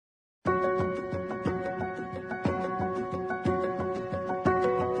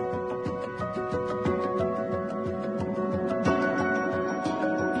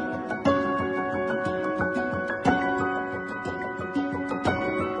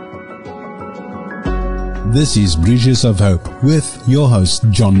This is Bridges of Hope with your host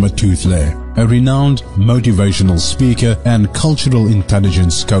John Matuthle, a renowned motivational speaker and cultural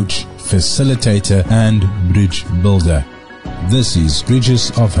intelligence coach, facilitator and bridge builder. This is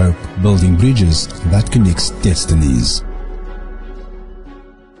Bridges of Hope, building bridges that connects destinies.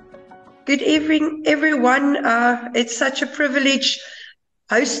 Good evening, everyone. It's such a privilege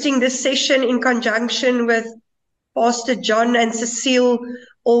hosting this session in conjunction with Pastor John and Cecile,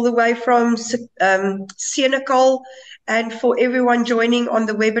 all the way from Senekal, and for everyone joining on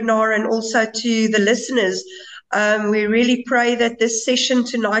the webinar and also to the listeners. We really pray that this session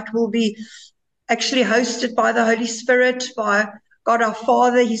tonight will be actually hosted by the Holy Spirit, by God our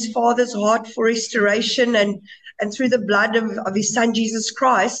Father, His Father's heart for restoration, and through the blood of His Son Jesus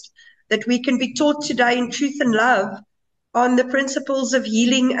Christ, that we can be taught today in truth and love on the principles of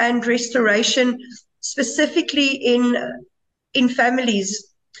healing and restoration, specifically in families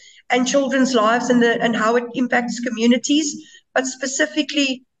and children's lives, and how it impacts communities, but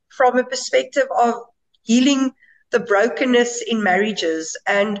specifically from a perspective of healing the brokenness in marriages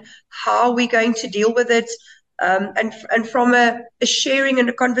and how we're going to deal with it, and from a sharing and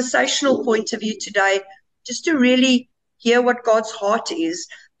a conversational point of view today, just to really hear what God's heart is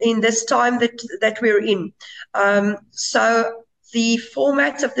in this time that we're in. So the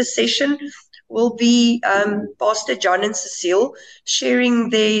format of the session will be Pastor John and Cecile sharing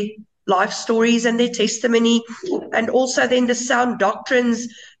their life stories and their testimony, and also then the sound doctrines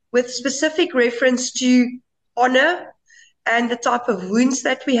with specific reference to honor and the type of wounds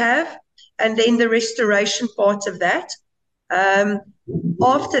that we have, and then the restoration part of that.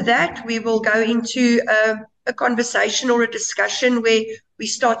 After that, we will go into a conversation or a discussion where we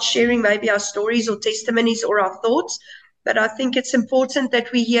start sharing maybe our stories or testimonies or our thoughts. But I think it's important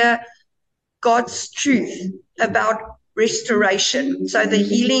that we hear God's truth about restoration. So the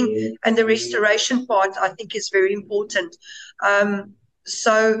healing and the restoration part, I think, is very important.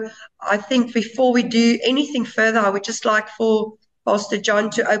 So I think before we do anything further, I would just like for Pastor John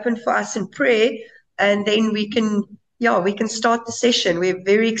to open for us in prayer, and then we can start the session. We're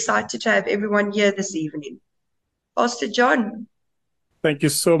very excited to have everyone here this evening. Pastor John. Thank you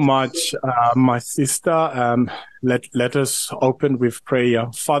so much, my sister. Let us open with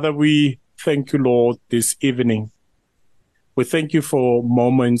prayer. Father, we thank you, Lord, this evening. We thank you for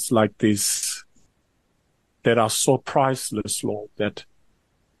moments like this that are so priceless, Lord, that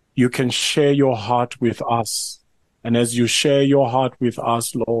you can share your heart with us. And as you share your heart with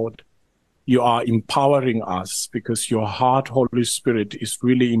us, Lord, you are empowering us, because your heart, Holy Spirit, is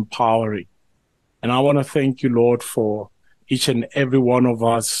really empowering. And I want to thank you, Lord, for each and every one of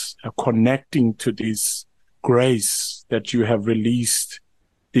us connecting to this grace that you have released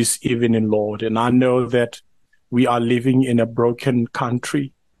this evening, Lord. And I know that we are living in a broken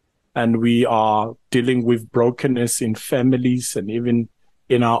country, and we are dealing with brokenness in families and even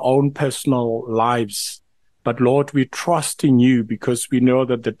in our own personal lives. But Lord, we trust in you, because we know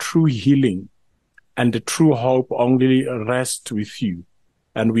that the true healing and the true hope only rests with you.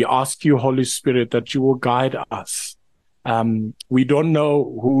 And we ask you, Holy Spirit, that you will guide us. We don't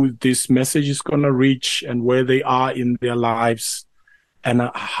know who this message is going to reach and where they are in their lives,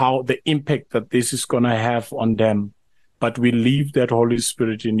 and how the impact that this is going to have on them. But we leave that, Holy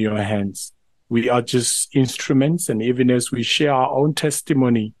Spirit, in your hands. We are just instruments, and even as we share our own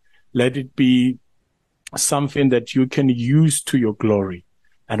testimony, let it be something that you can use to your glory.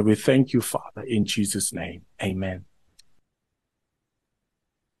 And we thank you, Father, in Jesus' name. Amen.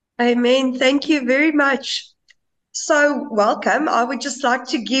 Amen. Thank you very much. So welcome. I would just like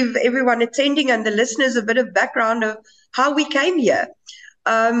to give everyone attending and the listeners a bit of background of how we came here.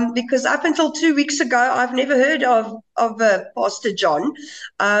 Because up until 2 weeks ago, I've never heard of Pastor John.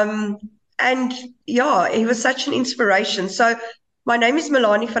 And yeah, he was such an inspiration. So my name is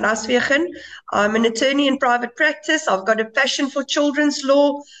Melanie van Aswegen. I'm an attorney in private practice. I've got a passion for children's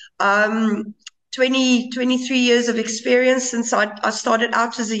law. 23 years of experience since I started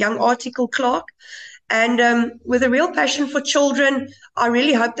out as a young article clerk. And with a real passion for children, I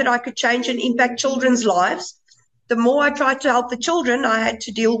really hoped that I could change and impact children's lives. The more I tried to help the children, I had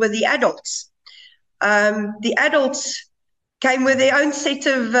to deal with the adults. The adults came with their own set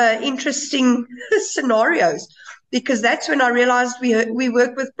of interesting scenarios, because that's when I realized we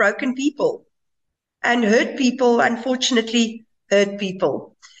work with broken people, and hurt people, unfortunately, hurt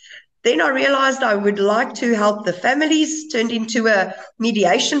people. Then I realized I would like to help the families, turned into a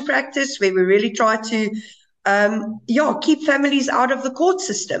mediation practice where we really try to keep families out of the court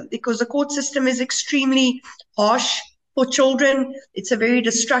system, because the court system is extremely harsh for children. It's a very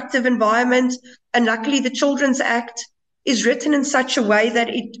destructive environment. And luckily, the Children's Act is written in such a way that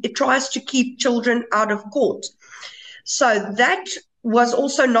it tries to keep children out of court. So that was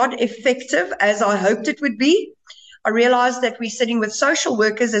also not effective as I hoped it would be. I realized that we're sitting with social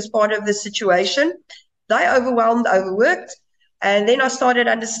workers as part of the situation. They overwhelmed, overworked. And then I started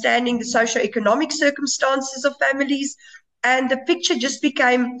understanding the socioeconomic circumstances of families, and the picture just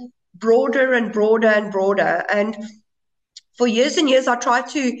became broader and broader and broader. And for years and years, I tried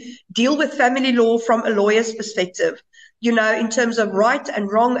to deal with family law from a lawyer's perspective, you know, in terms of right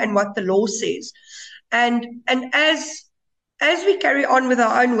and wrong and what the law says. And as we carry on with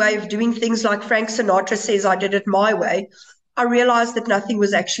our own way of doing things, like Frank Sinatra says, I did it my way, I realized that nothing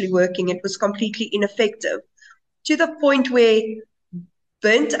was actually working. It was completely ineffective, to the point where,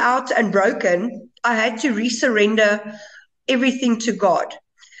 burnt out and broken, I had to resurrender everything to God.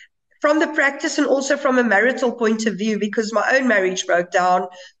 From the practice and also from a marital point of view, because my own marriage broke down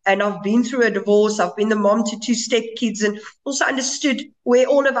and I've been through a divorce. I've been the mom to 2 stepkids, and also understood where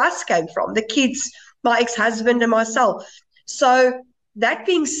all of us came from, the kids, my ex-husband and myself. So that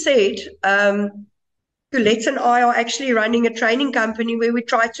being said, Colette and I are actually running a training company where we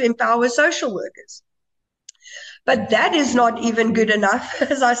try to empower social workers. But that is not even good enough,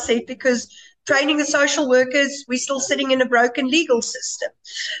 as I said, because training the social workers, we're still sitting in a broken legal system.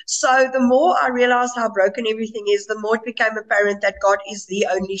 So the more I realized how broken everything is, the more it became apparent that God is the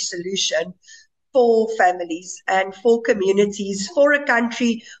only solution for families and for communities, for a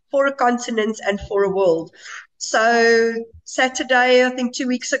country, for a continent, and for a world. So Saturday, I think 2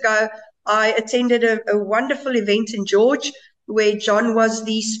 weeks ago, I attended a wonderful event in George where John was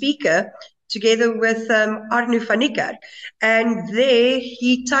the speaker, together with Arno van Niekerk. And there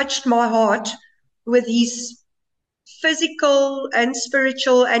he touched my heart with his physical and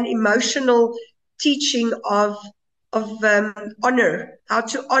spiritual and emotional teaching of honor, how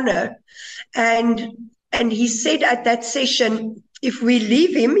to honor. And he said at that session, if we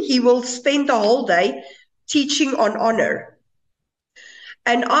leave him, he will spend the whole day teaching on honor.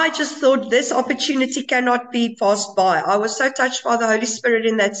 And I just thought this opportunity cannot be passed by. I was so touched by the Holy Spirit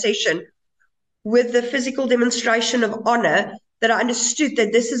in that session with the physical demonstration of honor that I understood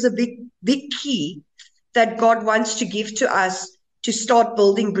that this is a big key that God wants to give to us to start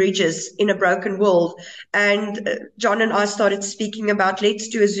building bridges in a broken world. And John and I started speaking about, let's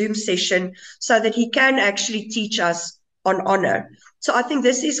do a Zoom session so that he can actually teach us on honor. So I think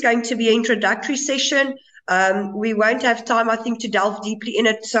this is going to be an introductory session. We won't have time, I think, to delve deeply in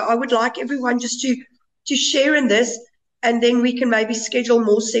it. So I would like everyone just to share in this, and then we can maybe schedule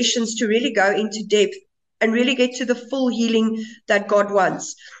more sessions to really go into depth and really get to the full healing that God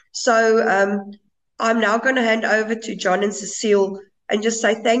wants. So I'm now going to hand over to John and Cecile and just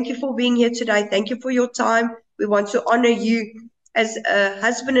say thank you for being here today. Thank you for your time. We want to honor you as a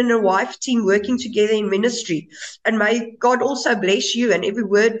husband and a wife team working together in ministry. And may God also bless you and every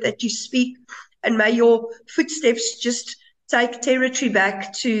word that you speak. And may your footsteps just take territory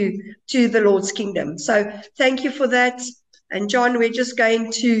back to the Lord's kingdom. So thank you for that. And John, we're just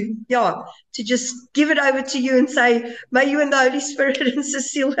going to just give it over to you and say, may you and the Holy Spirit and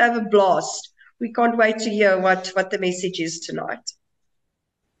Cecile have a blast. We can't wait to hear what the message is tonight.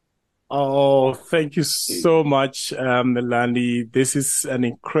 Oh, thank you so much, Melanie. This is an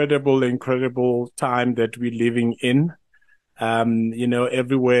incredible time that we're living in.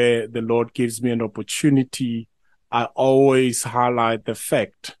 Everywhere the Lord gives me an opportunity, I always highlight the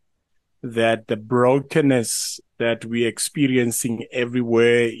fact that the brokenness that we're experiencing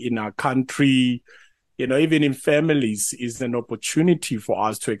everywhere in our country, even in families, is an opportunity for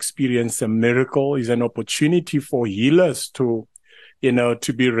us to experience a miracle, is an opportunity for healers to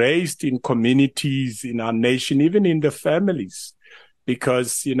be raised in communities, in our nation, even in the families.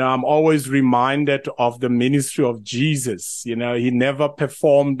 Because, I'm always reminded of the ministry of Jesus. He never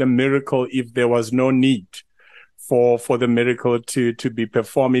performed the miracle if there was no need for the miracle to be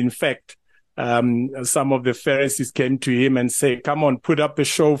performed. In fact, some of the Pharisees came to him and said, come on, put up a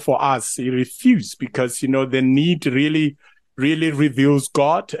show for us. He refused because, the need really reveals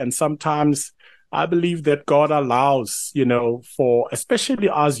God. And sometimes I believe that God allows, for especially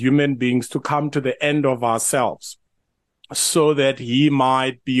us human beings to come to the end of ourselves, so that he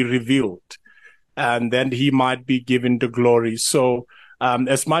might be revealed and then he might be given the glory. So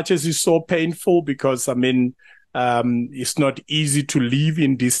as much as it's so painful, because it's not easy to live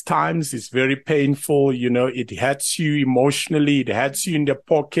in these times. It's very painful. It hurts you emotionally. It hurts you in the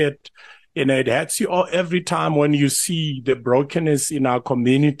pocket. It hurts you every time when you see the brokenness in our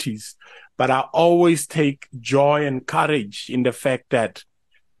communities. But I always take joy and courage in the fact that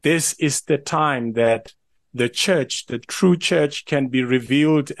this is the time that the church, the true church, can be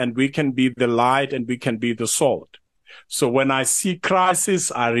revealed, and we can be the light and we can be the salt. So when I see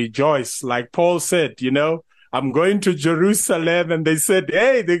crisis, I rejoice. Like Paul said, I'm going to Jerusalem, and they said,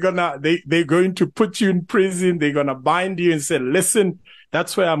 hey, they're going to put you in prison. They're going to bind you, and say, listen,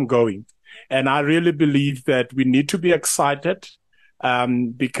 that's where I'm going. And I really believe that we need to be excited,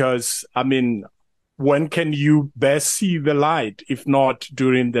 because, when can you best see the light, if not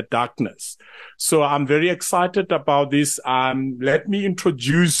during the darkness? So I'm very excited about this. Let me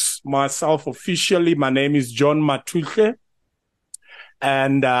introduce myself officially. My name is John Matuhle.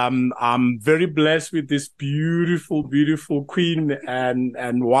 And I'm very blessed with this beautiful, beautiful queen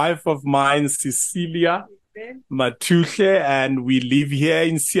and wife of mine, Cecilia Matuhle. And we live here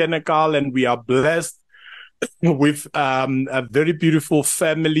in Senegal, and we are blessed with a very beautiful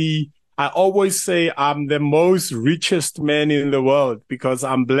family. I always say I'm the most richest man in the world because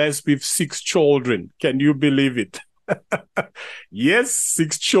I'm blessed with 6 children. Can you believe it? Yes,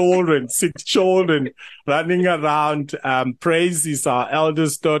 6 children running around. Praise is our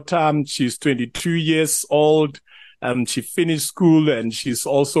eldest daughter. She's 22 years old. She finished school, and she's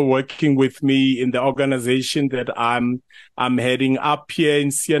also working with me in the organization that I'm heading up here in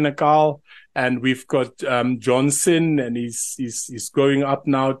Senegal. And we've got Johnson, and he's growing up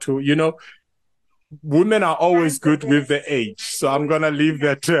now to, women are always good with the age. So I'm going to leave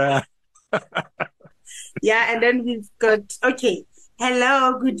that. Yeah, and then we've got,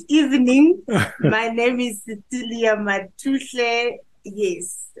 hello, good evening. My name is Cecilia Matuhle.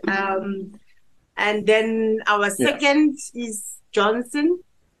 Yes. And then our second is Johnson.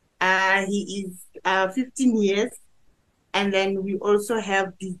 He is 15 years. And then we also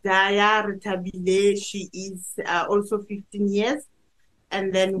have Desire Retabile. She is also 15 years.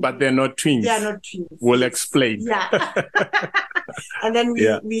 And then, but they're not twins. They are not twins. We'll explain. Yeah. And then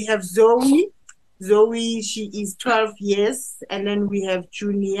we have Zoe. Zoe, she is 12 years. And then we have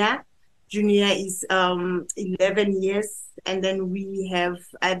Junior. Junior is 11 years. And then we have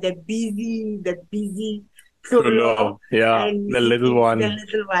the busy Kolo. Yeah, the little one. The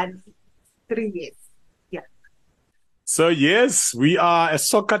little one, 3 years. So yes, we are a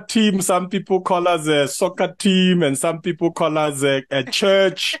soccer team. Some people call us a soccer team, and some people call us a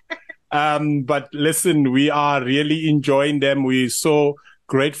church. But listen, we are really enjoying them. We're so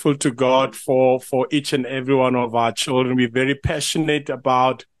grateful to God for each and every one of our children. We're very passionate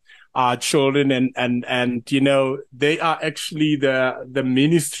about our children, and they are actually the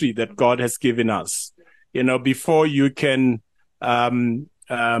ministry that God has given us. Before you can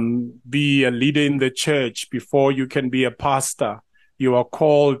be a leader in the church, before you can be a pastor, you are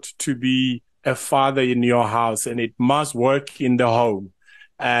called to be a father in your house, and it must work in the home.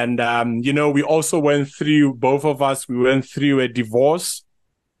 And, we also both of us went through a divorce,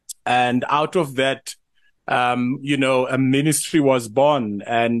 and out of that, a ministry was born,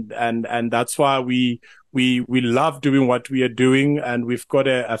 and that's why we love doing what we are doing. And we've got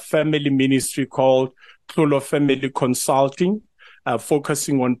a family ministry called Tlolo Family Consulting,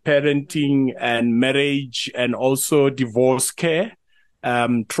 focusing on parenting and marriage, and also divorce care,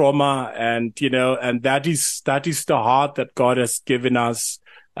 trauma, and that is the heart that God has given us,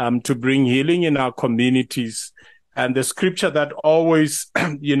 to bring healing in our communities. And the scripture that always,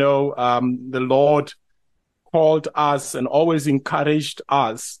 the Lord called us and always encouraged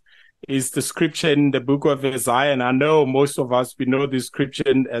us is the scripture in the book of Isaiah. And I know most of us, we know this scripture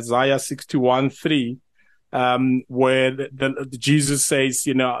in Isaiah 61:3. Where Jesus says,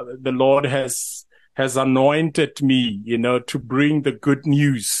 the Lord has anointed me, to bring the good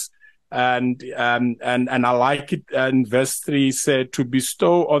news. And I like it. In verse 3, he said, to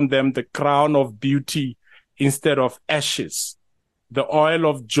bestow on them the crown of beauty instead of ashes, the oil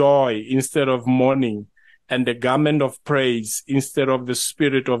of joy instead of mourning, and the garment of praise instead of the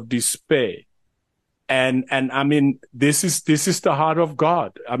spirit of despair. And this is the heart of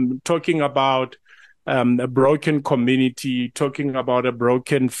God. I'm talking about a broken community, talking about a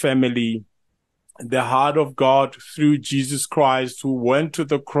broken family. The heart of God through Jesus Christ, who went to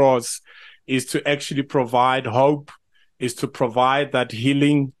the cross, is to actually provide hope, is to provide that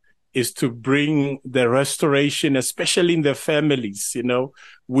healing, is to bring the restoration, especially in the families.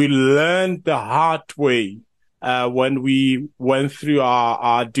 We learned the hard way when we went through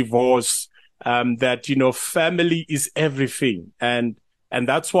our divorce, that family is everything, and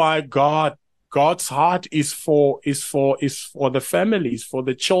that's why God's heart is for the families, for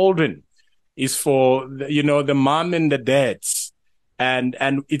the children, is for the mom and the dads, and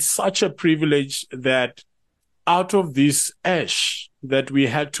it's such a privilege that out of this ash that we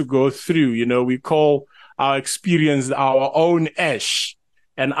had to go through, we call our experience our own ash,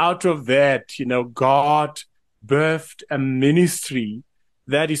 and out of that, God birthed a ministry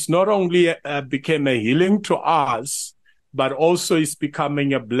that is not only became a healing to us, but also is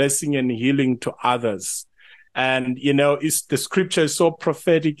becoming a blessing and healing to others. And, the scripture is so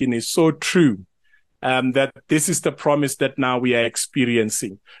prophetic and is so true, that this is the promise that now we are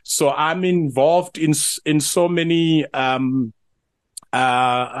experiencing. So I'm involved in so many,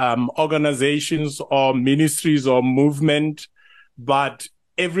 organizations or ministries or movement, but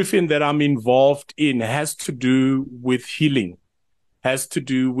everything that I'm involved in has to do with healing, has to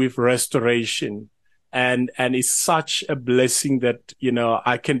do with restoration. And it's such a blessing that,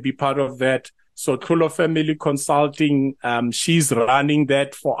 I can be part of that. So Tlholo Family Consulting, she's running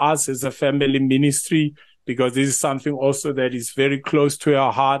that for us as a family ministry, because this is something also that is very close to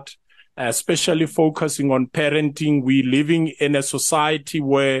her heart, especially focusing on parenting. We're living in a society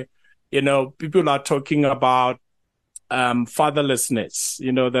where, people are talking about fatherlessness,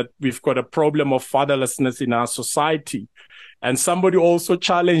 that we've got a problem of fatherlessness in our society. And somebody also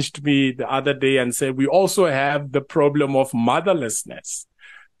challenged me the other day and said, we also have the problem of motherlessness,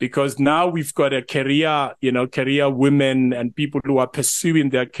 because now we've got a career women and people who are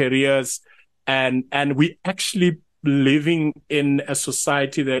pursuing their careers. And we actually living in a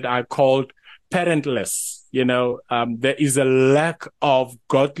society that I called parentless. There is a lack of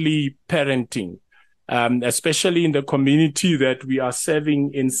godly parenting. Especially in the community that we are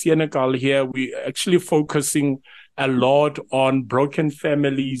serving in Senegal here, we actually focusing a lot on broken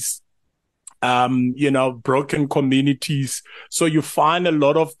families, broken communities. So you find a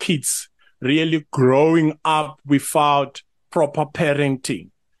lot of kids really growing up without proper parenting.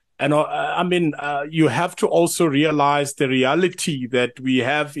 And you have to also realize the reality that we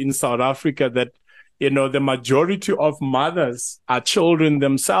have in South Africa, that the majority of mothers are children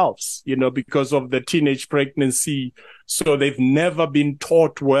themselves, because of the teenage pregnancy. So they've never been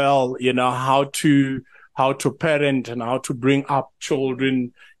taught well, how to parent and how to bring up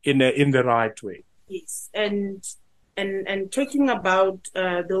children in the right way. Yes. And talking about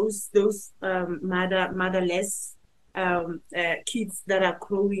those motherless kids that are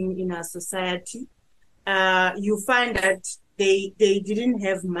growing in our society, you find that they didn't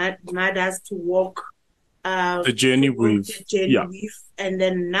have mothers to walk the journey with. And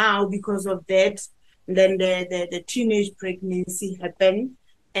then now, because of that, then the teenage pregnancy happened,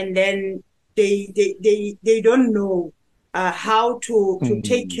 and then they don't know how to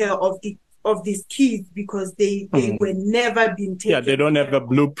take care of these kids, because they were never been taken. Yeah, they don't have a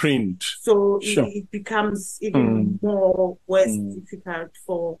blueprint. So it becomes even more worse, difficult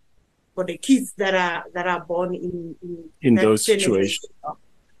for the kids that are born in those situations.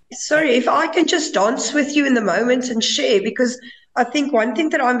 Sorry, if I can just dance with you in the moment and share, because I think one thing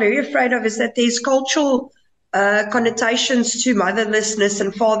that I'm very afraid of is that there's cultural connotations to motherlessness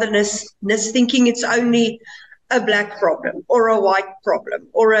and fatherlessness, thinking it's only a black problem or a white problem,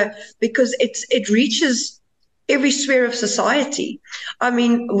 because it reaches every sphere of society. I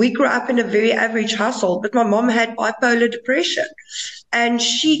mean, we grew up in a very average household, but my mom had bipolar depression, and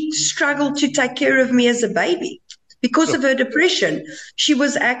she struggled to take care of me as a baby. Because of her depression, she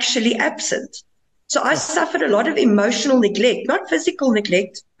was actually absent. So I suffered a lot of emotional neglect, not physical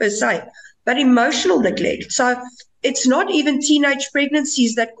neglect per se, but emotional neglect. So it's not even teenage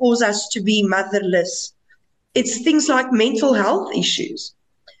pregnancies that cause us to be motherless. It's things like mental health issues.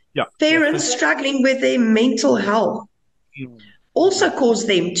 Yeah. Parents struggling with their mental health also cause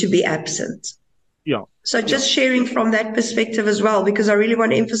them to be absent. Yeah. So just sharing from that perspective as well, because I really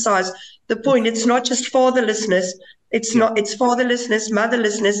want to emphasize the point. It's not just fatherlessness. It's fatherlessness,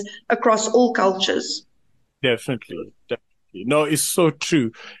 motherlessness across all cultures. Definitely. No, it's so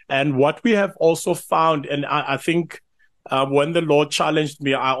true. And what we have also found, and I think when the Lord challenged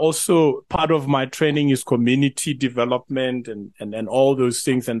me, part of my training is community development and all those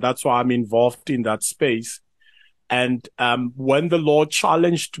things. And that's why I'm involved in that space. And when the Lord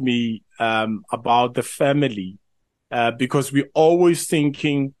challenged me about the family, because we're always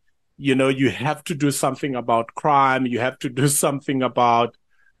thinking, you have to do something about crime, you have to do something about,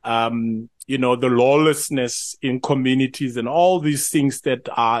 the lawlessness in communities and all these things that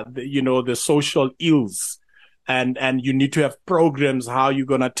are, the social ills. And you need to have programs, how you're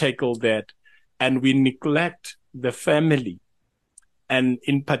going to tackle that. And we neglect the family. And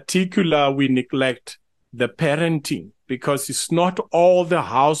in particular, we neglect the parenting, because it's not all the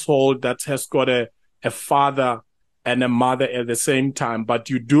household that has got a father and a mother at the same time, but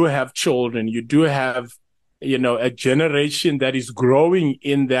you do have children, you do have, a generation that is growing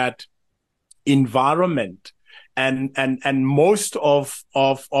in that environment. And most of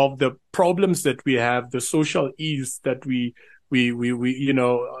the problems that we have, the social ills that we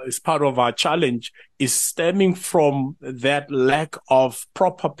is part of our challenge, is stemming from that lack of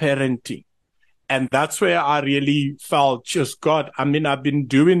proper parenting. And that's where I really felt just God. I mean, I've been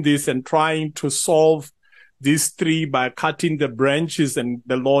doing this and trying to solve these three by cutting the branches. And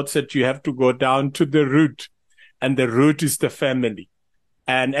the Lord said, you have to go down to the root. And the root is the family.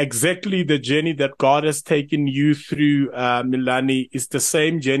 And exactly the journey that God has taken you through, Milani, is the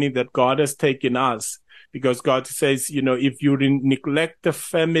same journey that God has taken us. Because God says, if you neglect the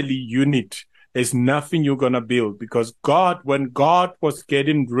family unit, there's nothing you're going to build. Because when God was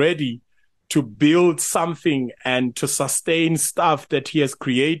getting ready to build something and to sustain stuff that he has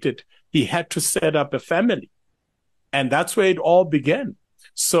created, he had to set up a family. And that's where it all began.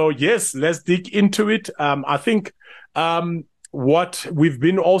 So yes, let's dig into it. I think what we've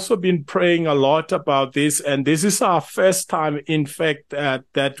been praying a lot about this, and this is our first time, in fact,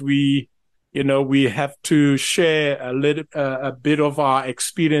 that we have to share a bit of our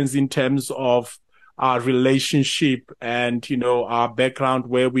experience in terms of our relationship and, our background,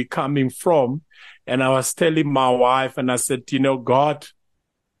 where we're coming from. And I was telling my wife, and I said, God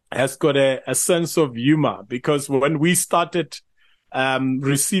has got a sense of humor, because when we started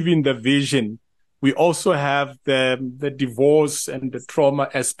receiving the vision, we also have the divorce and the trauma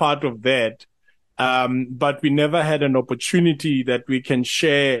as part of that. But we never had an opportunity that we can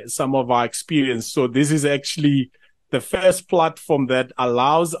share some of our experience. So this is actually the first platform that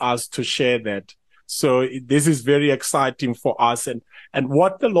allows us to share that. So this is very exciting for us. And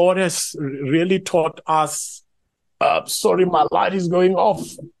what the Lord has really taught us, sorry, my light is going off.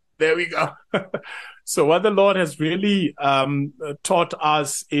 There we go. So what the Lord has really taught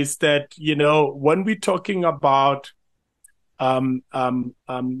us is that, when we're talking about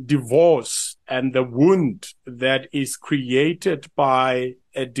divorce and the wound that is created by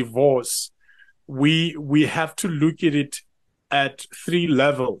a divorce, we have to look at it at three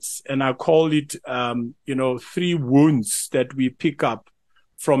levels. And I call it, three wounds that we pick up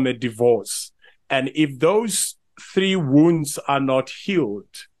from a divorce. And if those three wounds are not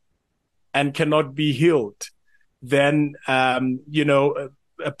healed and cannot be healed, then, a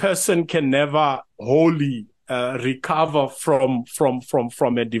person can never wholly recover from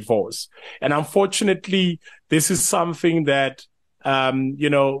a divorce. And unfortunately, this is something that,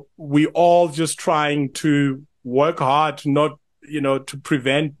 we all just trying to work hard, not, to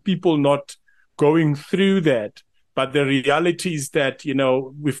prevent people not going through that. But the reality is that,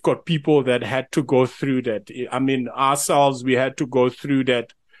 we've got people that had to go through that. I mean, ourselves, we had to go through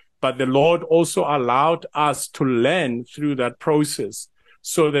that. But the Lord also allowed us to learn through that process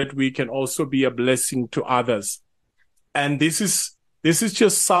so that we can also be a blessing to others. And this is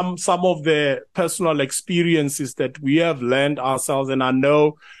just some of the personal experiences that we have learned ourselves. And I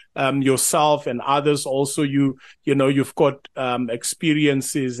know yourself and others also, you've got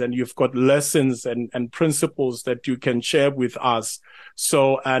experiences and you've got lessons and principles that you can share with us.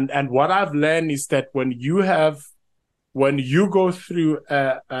 So, and what I've learned is that when you go through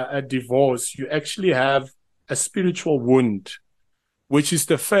a divorce, you actually have a spiritual wound, which is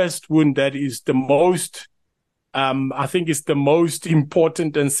the first wound that is the most, I think is the most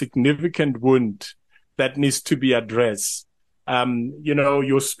important and significant wound that needs to be addressed.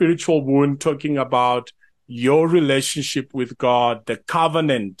 Your spiritual wound, talking about your relationship with God, the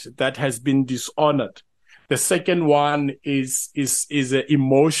covenant that has been dishonored. The second one is an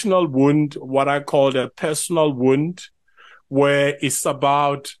emotional wound, what I call a personal wound, where it's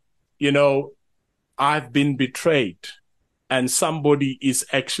about, I've been betrayed and somebody is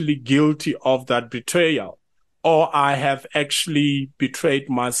actually guilty of that betrayal, or I have actually betrayed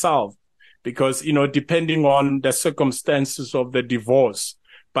myself. Because, depending on the circumstances of the divorce,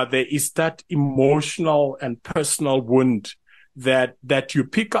 but there is that emotional and personal wound that you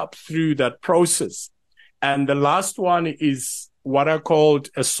pick up through that process. And the last one is what I called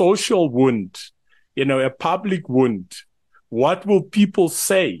a social wound, a public wound. What will people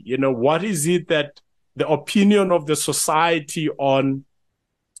say? What is it that the opinion of the society on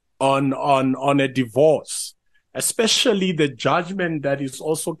a divorce, especially the judgment that is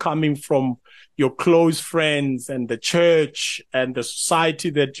also coming from your close friends and the church and the society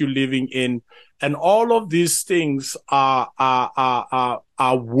that you're living in. And all of these things are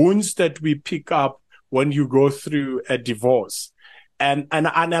wounds that we pick up when you go through a divorce. And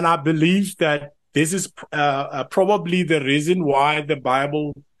I believe that this is probably the reason why the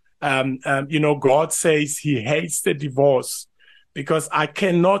Bible, God says he hates the divorce, because I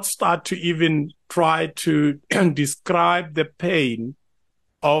cannot start to even try to describe the pain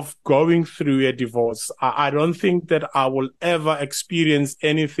of going through a divorce. I don't think that I will ever experience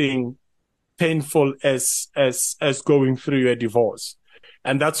anything painful as going through a divorce.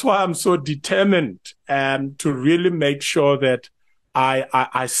 And that's why I'm so determined to really make sure that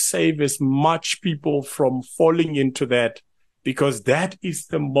I save as much people from falling into that, because that is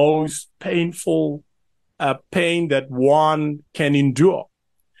the most painful pain that one can endure.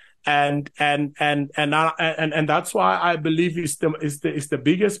 And that's why I believe is the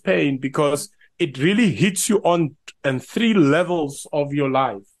biggest pain, because it really hits you on 3 levels of your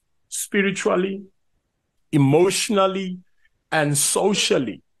life: spiritually, emotionally, and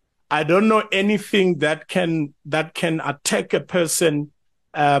socially. I don't know anything that can attack a person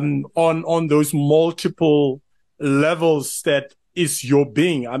on those multiple levels that is your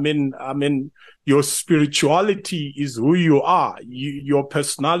being. I mean, your spirituality is who you are. Your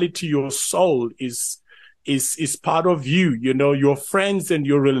personality, your soul is part of you. You know, your friends and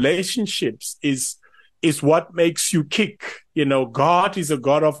your relationships is what makes you kick. You know, God is a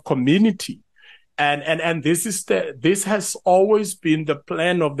God of community. And this has always been the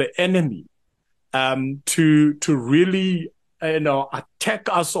plan of the enemy, to really, attack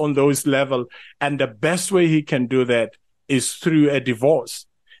us on those levels. And the best way he can do that is through a divorce.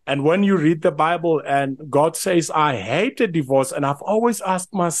 And when you read the Bible and God says, I hate a divorce, and I've always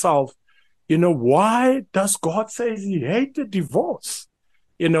asked myself, why does God say he hates a divorce?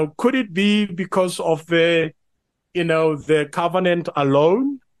 Could it be because of the covenant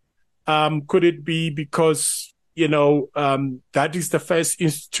alone? Could it be because, that is the first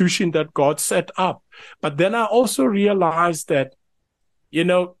institution that God set up? But then I also realized that,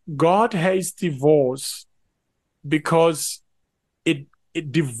 God hates divorce because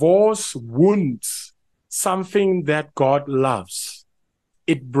divorce wounds something that God loves.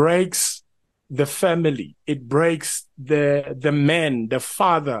 It breaks the family. It breaks the man, the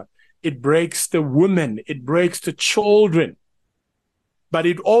father. It breaks the woman. It breaks the children. But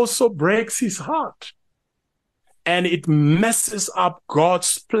it also breaks his heart. And it messes up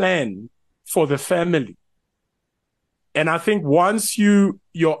God's plan for the family. And I think once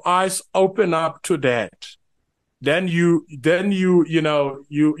your eyes open up to that, then you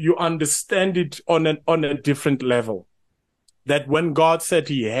understand it on a different level. That when God said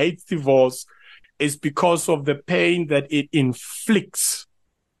he hates divorce, is because of the pain that it inflicts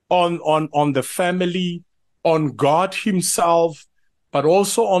on the family, on God himself, but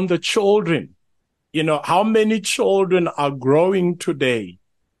also on the children. How many children are growing today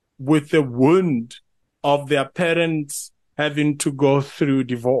with the wound of their parents having to go through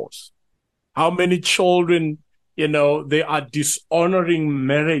divorce? How many children, they are dishonoring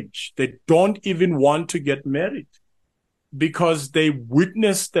marriage. They don't even want to get married because they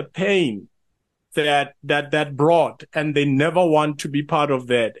witnessed the pain that brought, and they never want to be part of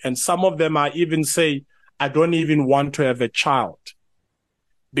that. And some of them are even say, I don't even want to have a child,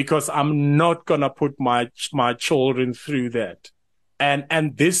 because I'm not gonna put my children through that.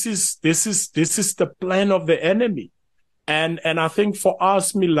 And this is the plan of the enemy. And I think for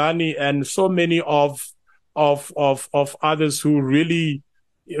us, Milani, and so many of others who really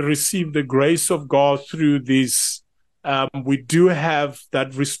receive the grace of God through this, we do have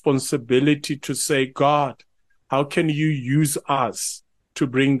that responsibility to say, God, how can you use us to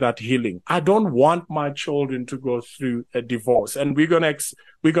bring that healing? I don't want my children to go through a divorce. And we're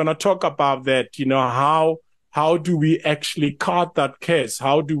gonna talk about that. How do we actually cut that case?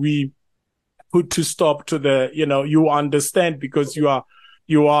 How do we put to stop to the, you understand, because you are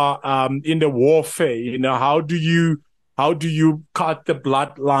in the warfare. How do you cut the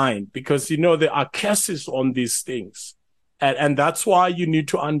bloodline? Because there are curses on these things. And that's why you need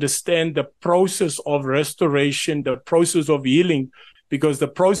to understand the process of restoration, the process of healing, because the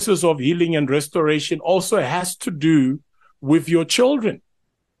process of healing and restoration also has to do with your children.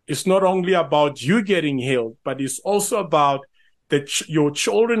 It's not only about you getting healed, but it's also about your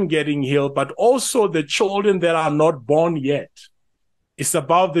children getting healed, but also the children that are not born yet. It's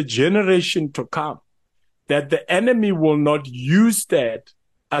about the generation to come, that the enemy will not use that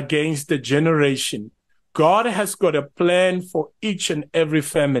against the generation. God has got a plan for each and every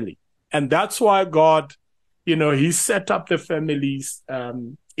family. And that's why God, he set up the family's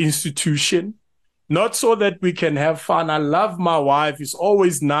institution, not so that we can have fun. I love my wife. It's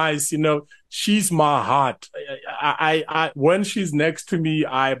always nice. She's my heart. I when she's next to me,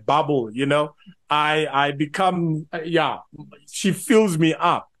 I bubble, I become, she fills me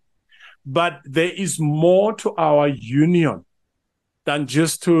up. But there is more to our union than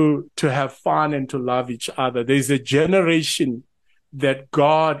just to have fun and to love each other. There's a generation that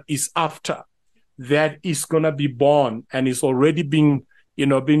God is after that is going to be born and is already being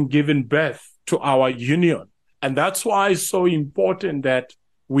given birth to our union. And that's why it's so important that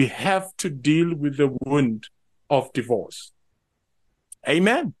we have to deal with the wound of divorce.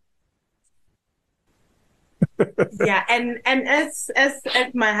 Amen. Yeah, and as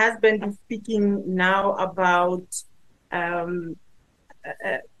my husband is speaking now about the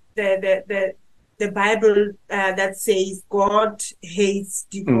Bible that says God hates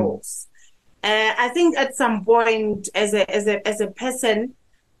divorce. I think at some point, as a person,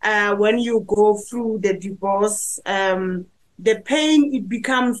 when you go through the divorce, the pain, it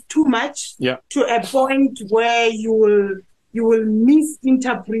becomes too much to a point where you will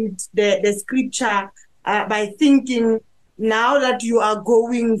misinterpret the scripture by thinking, now that you are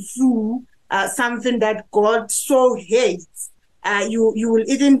going through something that God so hates, you will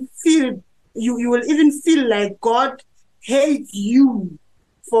even feel like God hates you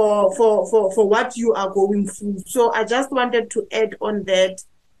for what you are going through. So I just wanted to add on that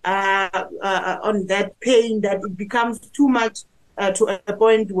pain, that it becomes too much to a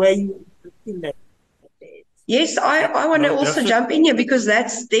point where you feel like. Yes, I want to also jump in here, because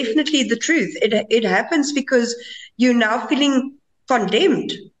that's definitely the truth. It happens because you're now feeling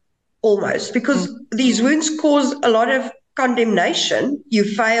condemned almost, because these wounds cause a lot of condemnation. You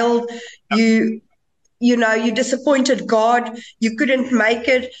failed, you disappointed God, you couldn't make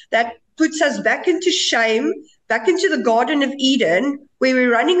it. That puts us back into shame, back into the Garden of Eden, where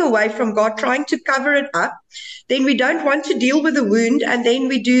we're running away from God, trying to cover it up. Then we don't want to deal with the wound, and then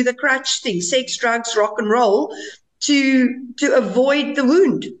we do the crutch thing, sex, drugs, rock and roll, to avoid the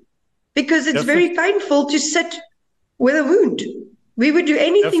wound, because it's very painful to sit with a wound. We would do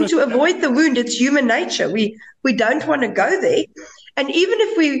anything to avoid the wound. It's human nature. We don't want to go there. And even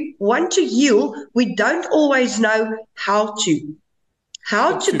if we want to heal, we don't always know how to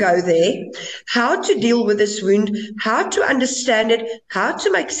go there, how to deal with this wound, how to understand it, how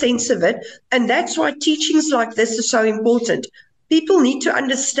to make sense of it. And that's why teachings like this are so important. People need to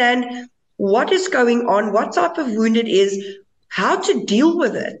understand what is going on, what type of wound it is, how to deal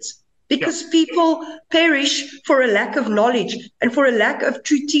with it. Because people perish for a lack of knowledge and for a lack of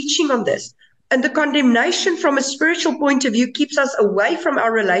true teaching on this. And the condemnation from a spiritual point of view keeps us away from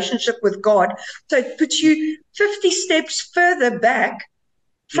our relationship with God. So it puts you 50 steps further back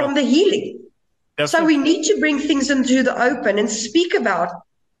from the healing. So we need to bring things into the open and speak about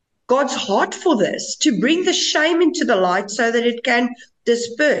God's heart for this, to bring the shame into the light so that it can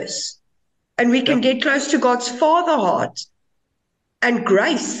disperse. And we can get close to God's Father heart and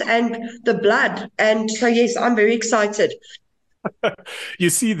grace and the blood. And so, yes, I'm very excited. You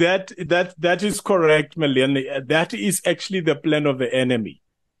see, that is correct, Melanie. That is actually the plan of the enemy,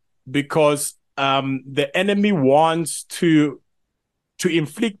 because the enemy wants to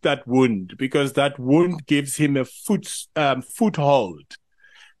inflict that wound, because that wound gives him a foothold.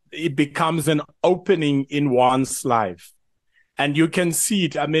 It becomes an opening in one's life, and you can see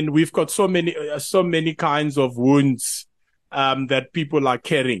it. I mean, we've got so many kinds of wounds that people are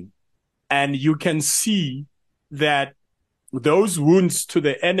carrying, and you can see that those wounds to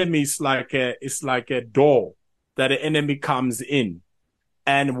the enemy is like a door that the enemy comes in.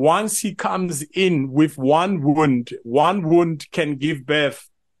 And once he comes in with one wound can give birth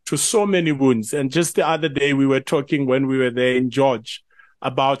to so many wounds. And just the other day, we were talking when we were there in George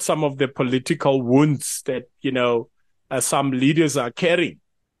about some of the political wounds that, some leaders are carrying.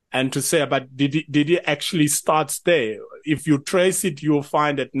 And to say, but did it actually start there? If you trace it, you'll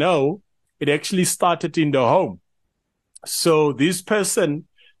find that no, it actually started in the home. So this person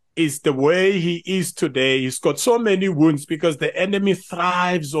is the way he is today. He's got so many wounds because the enemy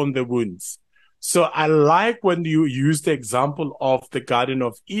thrives on the wounds. So I like when you use the example of the Garden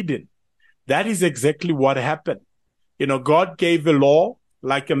of Eden. That is exactly what happened. God gave a law,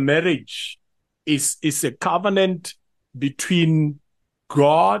 like a marriage is a covenant between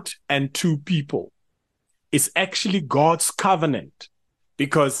God and two people. It's actually God's covenant,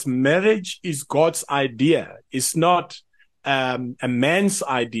 because marriage is God's idea. It's not a man's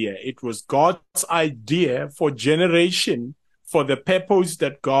idea. It was God's idea for generation, for the purpose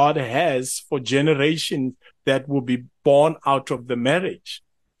that God has for generations that will be born out of the marriage.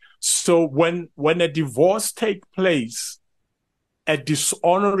 So when a divorce takes place, a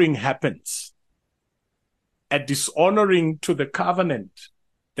dishonoring happens. A dishonoring to the covenant.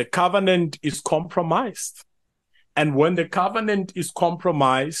 The covenant is compromised. And when the covenant is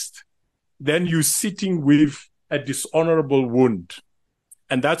compromised, then you're sitting with a dishonorable wound.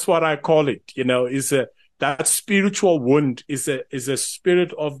 And that's what I call it, that spiritual wound is a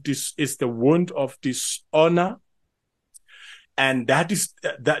spirit of is the wound of dishonor. And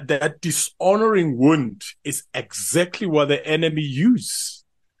that dishonoring wound is exactly what the enemy uses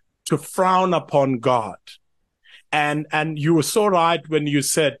to frown upon God. And you were so right when you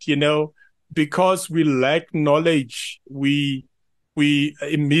said, because we lack knowledge, we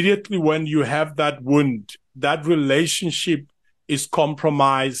immediately, when you have that wound, that relationship is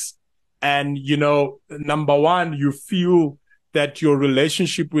compromised. And, number one, you feel that your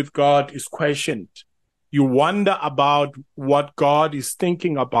relationship with God is questioned. You wonder about what God is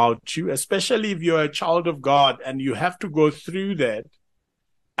thinking about you, especially if you're a child of God and you have to go through that.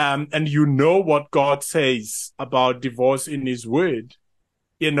 And you know what God says about divorce in his word.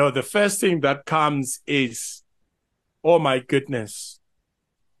 The first thing that comes is, oh my goodness,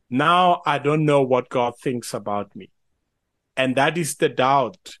 now I don't know what God thinks about me. And that is the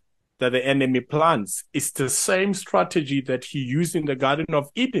doubt that the enemy plants. It's the same strategy that he used in the Garden of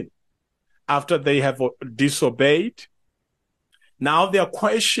Eden. After they have disobeyed, now they are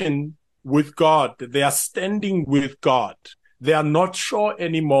questioning with God. They are standing with God. They are not sure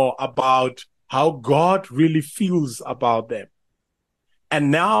anymore about how God really feels about them. And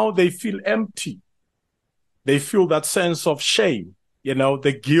now they feel empty. They feel that sense of shame.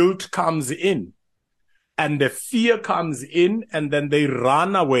 The guilt comes in and the fear comes in, and then they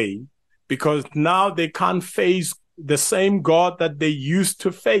run away because now they can't face the same God that they used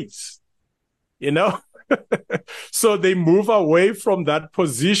to face. So they move away from that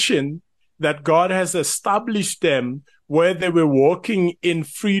position that God has established them, where they were walking in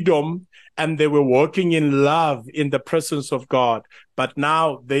freedom and they were walking in love in the presence of God. But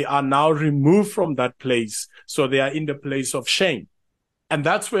now they are now removed from that place. So they are in the place of shame. And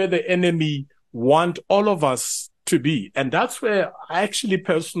that's where the enemy wants all of us to be. And that's where I actually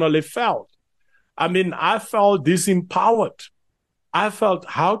personally felt. I felt disempowered. I felt,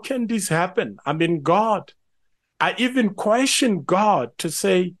 how can this happen? God, I even questioned God to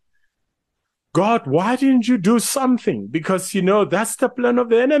say, God, why didn't you do something? Because, that's the plan of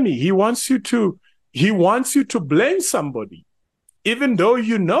the enemy. He wants you to blame somebody, even though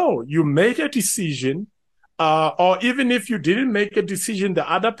you made a decision, or even if you didn't make a decision, the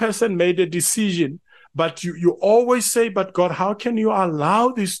other person made a decision, but you always say, but God, how can you allow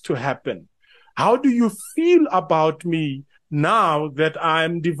this to happen? How do you feel about me now that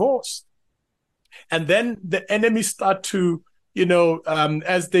I'm divorced? And then the enemy start to,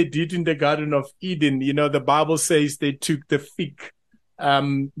 as they did in the Garden of Eden, the Bible says they took the fig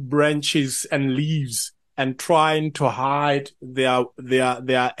branches and leaves and trying to hide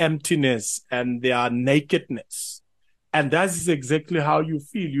their emptiness and their nakedness. And that is exactly how you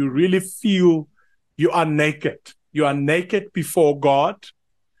feel. You really feel you are naked. You are naked before God.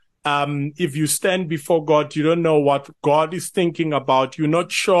 If you stand before God, you don't know what God is thinking about. You're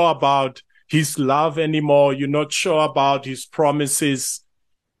not sure about his love anymore. You're not sure about his promises.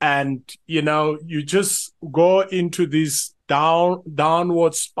 And, you just go into this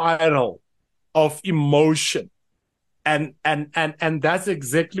downward spiral of emotion. And that's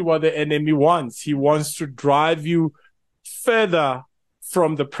exactly what the enemy wants. He wants to drive you further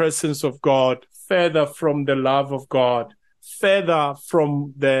from the presence of God, further from the love of God, further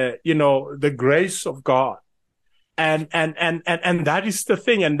from the grace of God. And that is the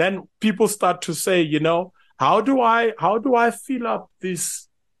thing. And then people start to say, how do I fill up this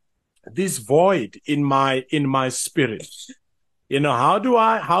void in my spirit? How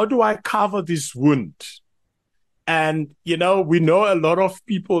do I cover this wound? And, we know a lot of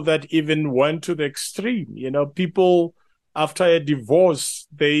people that even went to the extreme. People after a divorce,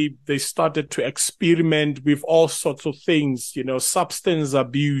 they started to experiment with all sorts of things, substance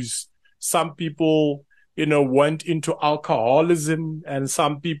abuse. Some people, went into alcoholism, and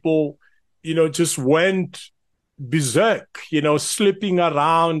some people, just went berserk, slipping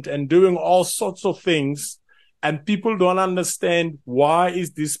around and doing all sorts of things. And people don't understand, why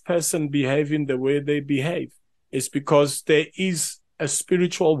is this person behaving the way they behave? It's because there is a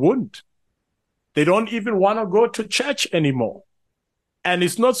spiritual wound. They don't even want to go to church anymore. And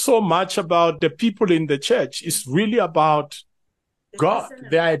it's not so much about the people in the church. It's really about God.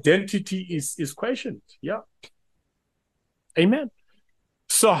 Their identity is questioned. Yeah. Amen.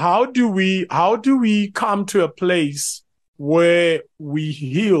 So how do we come to a place where we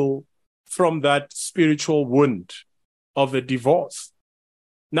heal from that spiritual wound of a divorce?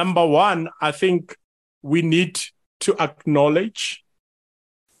 Number one, I think we need to acknowledge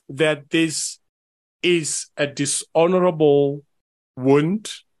that this is a dishonorable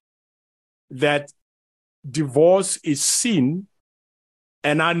wound, that divorce is sin.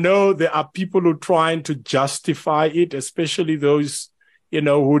 And I know there are people who are trying to justify it, especially those,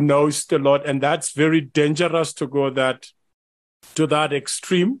 who knows the Lord. And that's very dangerous to go to that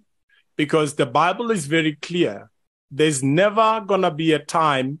extreme, because the Bible is very clear. There's never going to be a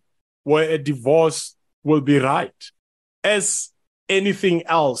time where a divorce will be right. As anything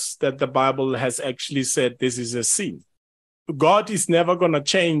else that the Bible has actually said this is a sin. God is never going to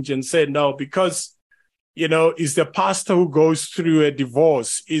change and say, no, because, is the pastor who goes through a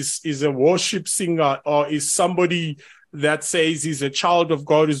divorce, is a worship singer, or is somebody that says he's a child of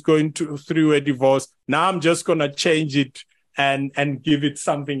God is going through a divorce. Now I'm just going to change it and give it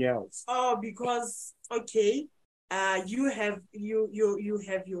something else. Oh, because, okay, you have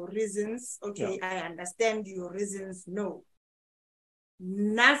your reasons. Okay, yeah. I understand your reasons. No.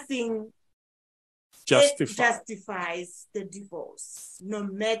 Nothing justifies the divorce, no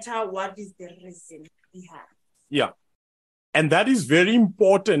matter what is the reason behind. Yeah. And that is very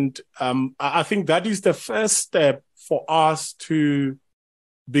important. I think that is the first step for us to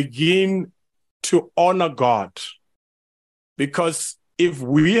begin to honor God. Because if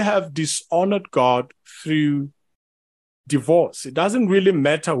we have dishonored God through divorce, it doesn't really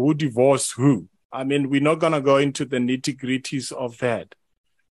matter who divorced who. I mean, we're not going to go into the nitty-gritties of that.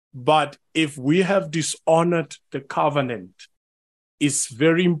 But if we have dishonored the covenant, it's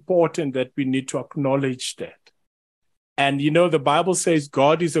very important that we need to acknowledge that. And, the Bible says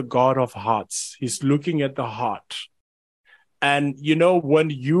God is a God of hearts. He's looking at the heart. And, when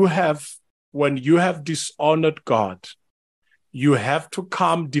you have dishonored God, you have to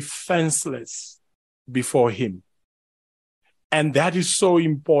come defenseless before him. And that is so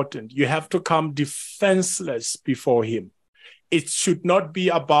important. You have to come defenseless before him. It should not be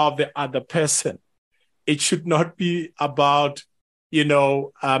about the other person. It should not be about,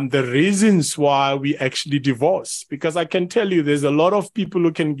 the reasons why we actually divorce. Because I can tell you, there's a lot of people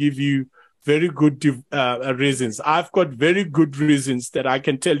who can give you very good reasons. I've got very good reasons that I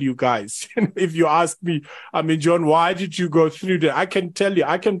can tell you guys. If you ask me, John, why did you go through that? I can tell you,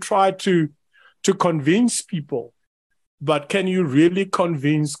 I can try to convince people. But can you really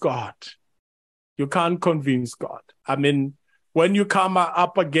convince God? You can't convince God. When you come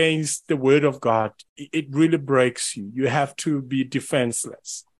up against the word of God, it really breaks you. You have to be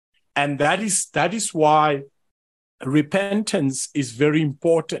defenseless. And that is why repentance is very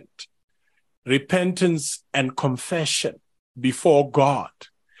important. Repentance and confession before God.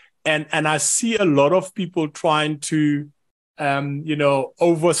 And I see a lot of people trying to,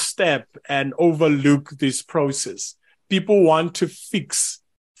 overstep and overlook this process. People want to fix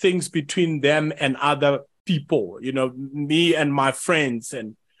things between them and other people, me and my friends,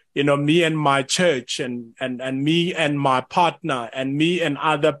 and, me and my church, and me and my partner, and me and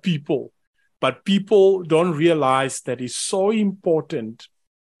other people. But people don't realize that it's so important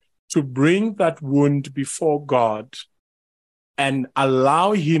to bring that wound before God and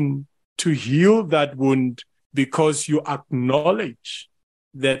allow him to heal that wound, because you acknowledge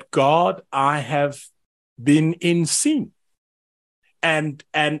that, God, I have been in sin. And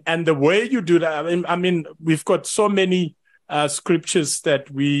the way you do that, we've got so many scriptures that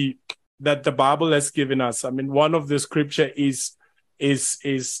the Bible has given us. One of the scripture is this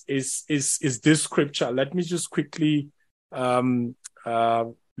scripture. Let me just quickly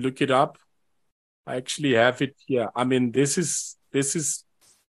look it up. I actually have it here.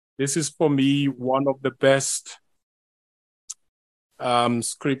 This is for me one of the best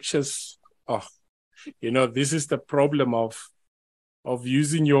scriptures. Oh, this is the problem of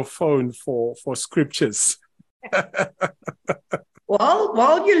using your phone for scriptures. Well,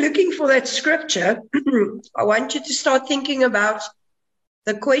 while you're looking for that scripture, I want you to start thinking about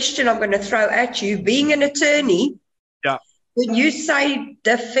the question I'm going to throw at you. Being an attorney, yeah. When you say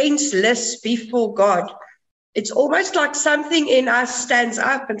defenseless before God, it's almost like something in us stands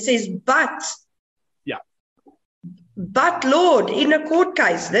up and says, but Lord, in a court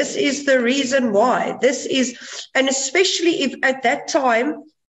case, this is the reason why. And especially if at that time,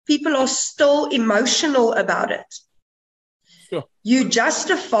 people are still emotional about it. Sure. You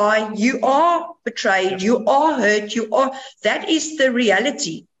justify, you are betrayed, you are hurt, that is the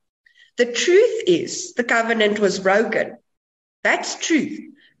reality. The truth is the covenant was broken. That's truth.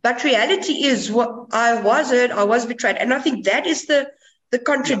 But reality is I was hurt, I was betrayed. And I think that is the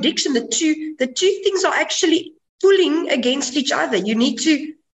contradiction. The two things are actually pulling against each other. You need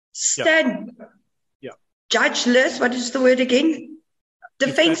to stand judgeless. What is the word again?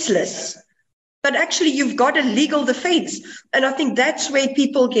 Defenseless. But actually, you've got a legal defense. And I think that's where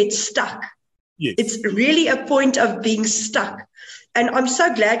people get stuck. Yes. It's really a point of being stuck. And I'm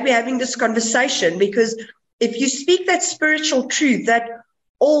so glad we're having this conversation, because if you speak that spiritual truth, that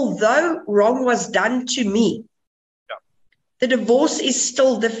although wrong was done to me, the divorce is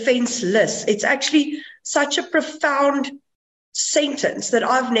still defenseless. It's actually such a profound sentence that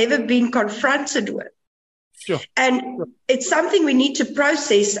I've never been confronted with. Sure. And it's something we need to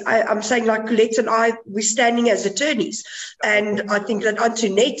process. I'm saying, like Colette and I, we're standing as attorneys. And I think that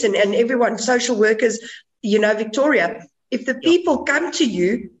Antoinette and everyone, social workers, Victoria, if the people come to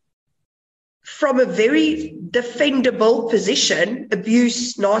you from a very defendable position,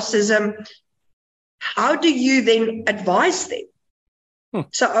 abuse, narcissism, how do you then advise them?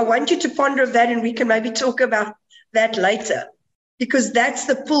 So I want you to ponder that, and we can maybe talk about that later, because that's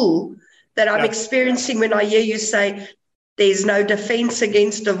the pull that I'm experiencing when I hear you say there's no defense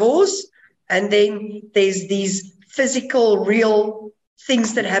against divorce, and then there's these physical, real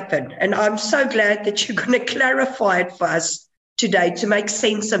things that happen. And I'm so glad that you're going to clarify it for us today to make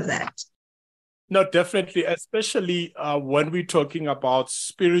sense of that. No, definitely, especially when we're talking about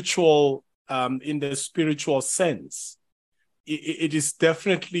spiritual, in the spiritual sense. It is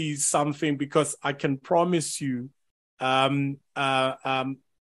definitely something, because I can promise you, for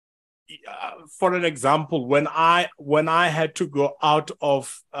an example, when I had to go out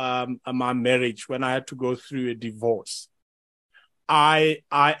of my marriage, when I had to go through a divorce, I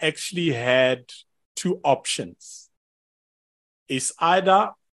actually had two options. It's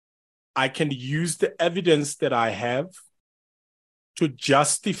either I can use the evidence that I have to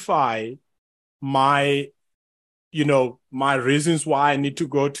justify my reasons why I need to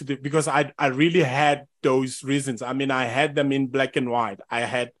go to because I really had those reasons. I mean, I had them in black and white. I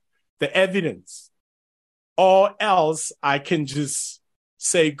had the evidence. Or else I can just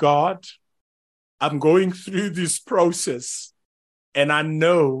say, God, I'm going through this process and I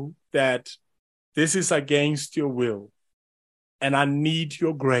know that this is against your will and I need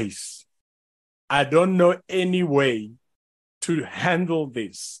your grace. I don't know any way to handle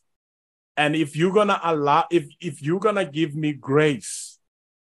this. And if you're going to if you're going to give me grace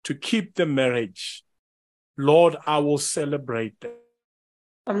to keep the marriage, Lord, I will celebrate that.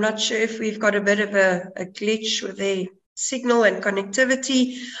 I'm not sure if we've got a bit of a glitch with the signal and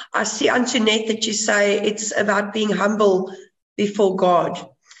connectivity. I see, Antoinette, that you say it's about being humble before God.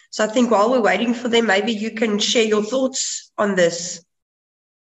 So I think while we're waiting for them, maybe you can share your thoughts on this.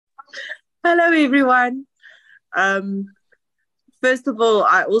 Hello, everyone. First of all,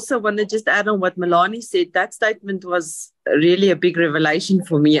 I also want to just add on what Melanie said. That statement was really a big revelation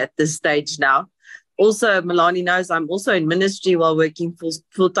for me at this stage now. Also, Melanie knows I'm also in ministry while working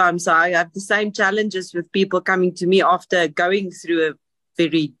full-time, so I have the same challenges with people coming to me after going through a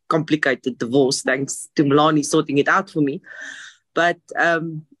very complicated divorce, thanks to Melanie sorting it out for me. But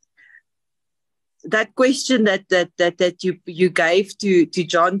that question that you gave to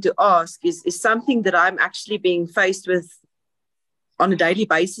John to ask is something that I'm actually being faced with on a daily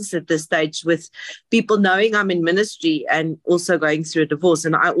basis at this stage, with people knowing I'm in ministry and also going through a divorce.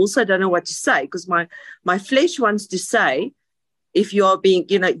 And I also don't know what to say, because my flesh wants to say, if you're being,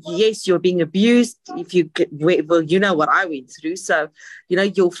 yes, you're being abused, well, you know what I went through. So,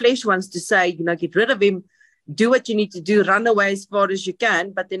 your flesh wants to say, get rid of him, do what you need to do, run away as far as you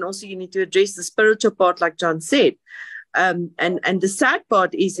can. But then also you need to address the spiritual part, like John said. And the sad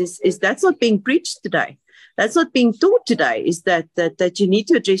part is that's not being preached today. That's not being taught today, is that you need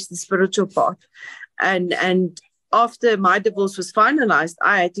to address the spiritual part. And after my divorce was finalized,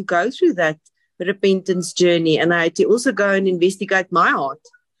 I had to go through that repentance journey, and I had to also go and investigate my heart.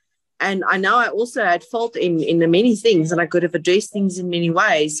 And I know I also had fault in many things, and I could have addressed things in many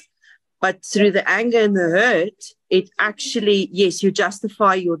ways. But through the anger and the hurt, it actually, yes, you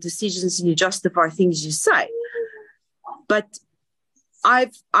justify your decisions and you justify things you say. But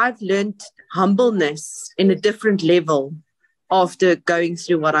I've learned humbleness in a different level after going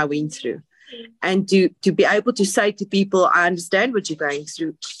through what I went through. And to be able to say to people, I understand what you're going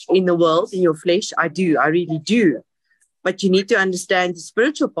through in the world, in your flesh. I do, I really do. But you need to understand the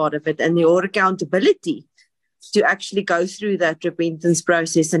spiritual part of it and your accountability to actually go through that repentance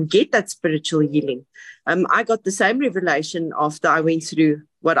process and get that spiritual healing. I got the same revelation after I went through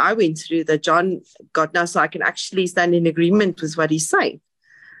what I went through that John got now, so I can actually stand in agreement with what he's saying.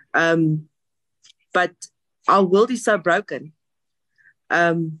 But our world is so broken.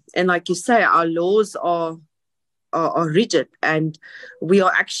 And like you say, our laws are rigid, and we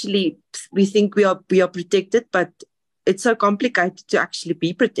think we are protected, but it's so complicated to actually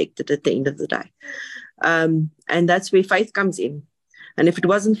be protected at the end of the day. And that's where faith comes in. And if it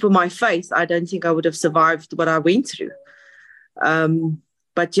wasn't for my faith, I don't think I would have survived what I went through.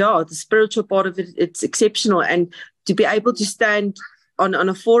 But yeah, the spiritual part of it, it's exceptional. And to be able to stand on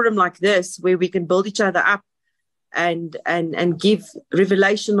a forum like this, where we can build each other up and give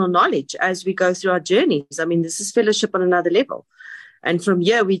revelational knowledge as we go through our journeys. I mean, this is fellowship on another level. And from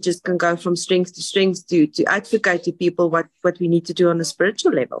here, we just can go from strength to strength to advocate to people what we need to do on a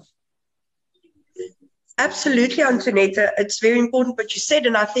spiritual level. Absolutely, Antoinette. It's very important what you said.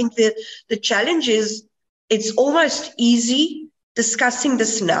 And I think the challenge is it's almost easy discussing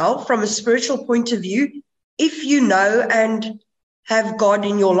this now from a spiritual point of view if you know and have God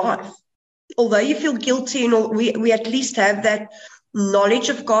in your life. Although you feel guilty, and we at least have that knowledge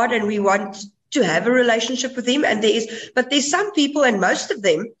of God and we want to have a relationship with him. But there's some people, and most of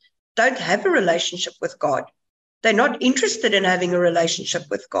them don't have a relationship with God. They're not interested in having a relationship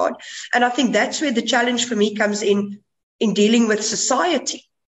with God. And I think that's where the challenge for me comes in dealing with society.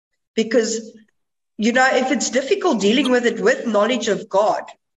 Because, if it's difficult dealing with it with knowledge of God,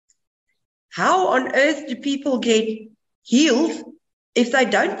 how on earth do people get healed if they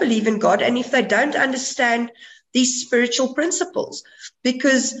don't believe in God and if they don't understand these spiritual principles?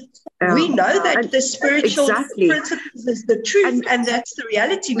 Because we know that the spiritual principles is the truth and that's the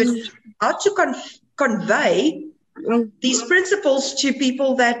reality. But how to convey these principles to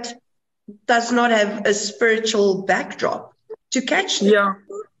people that does not have a spiritual backdrop to catch them? Yeah.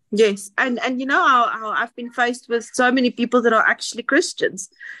 Yes. And how I've been faced with so many people that are actually Christians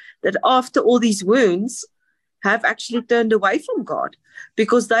that after all these wounds have actually turned away from God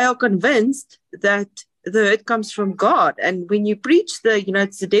because they are convinced that the hurt comes from God. And when you preach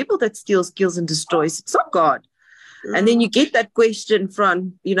it's the devil that steals, kills, and destroys. It's not God. And then you get that question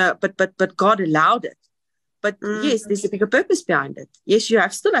from, but God allowed it. But yes, there's a bigger purpose behind it. Yes, you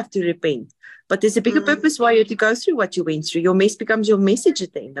still have to repent. But there's a bigger purpose why you have to go through what you went through. Your mess becomes your message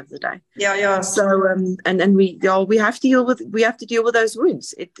at the end of the day. Yeah. So and we have to deal with those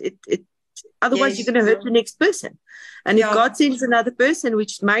wounds. It otherwise you're going to hurt the next person. And if God sends another person,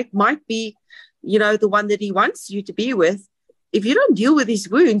 which might be, the one that he wants you to be with, if you don't deal with these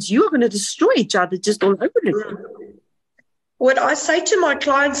wounds, you are going to destroy each other just all over again. What I say to my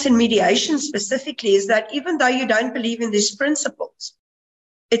clients in mediation specifically is that even though you don't believe in these principles,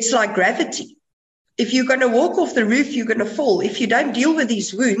 it's like gravity. If you're going to walk off the roof, you're going to fall. If you don't deal with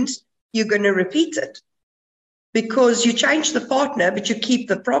these wounds, you're going to repeat it because you change the partner, but you keep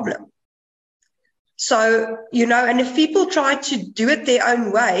the problem. So, and if people try to do it their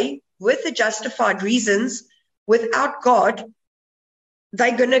own way with the justified reasons without God,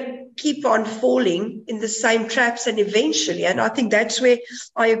 they're going to keep on falling in the same traps and eventually. And I think that's where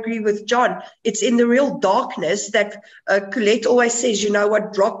I agree with John. It's in the real darkness that Colette always says,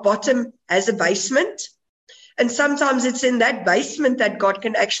 rock bottom has a basement. And sometimes it's in that basement that God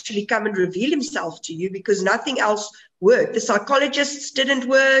can actually come and reveal himself to you because nothing else worked. The psychologists didn't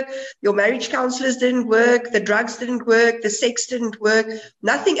work. Your marriage counselors didn't work. The drugs didn't work. The sex didn't work.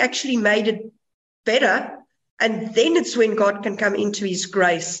 Nothing actually made it better. And then it's when God can come into his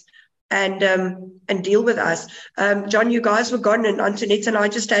grace and deal with us. John, you guys were gone, and Antoinette and I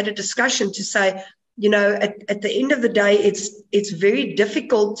just had a discussion to say, at the end of the day, it's very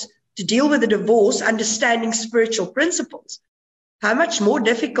difficult to deal with a divorce understanding spiritual principles. How much more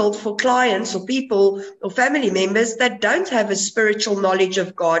difficult for clients or people or family members that don't have a spiritual knowledge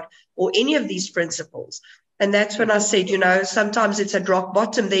of God or any of these principles. And that's when I said, sometimes it's at rock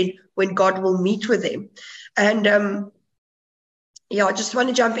bottom then when God will meet with them. And, I just want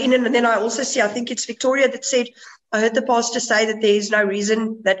to jump in. And then I also see, I think it's Victoria that said, I heard the pastor say that there is no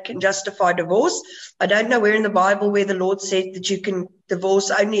reason that can justify divorce. I don't know where in the Bible where the Lord said that you can divorce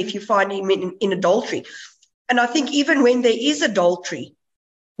only if you find him in adultery. And I think even when there is adultery,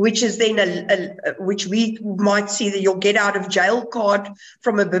 which is then which we might see that you'll get out of jail card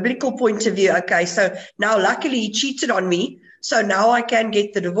from a biblical point of view. Okay, so now luckily he cheated on me, so now I can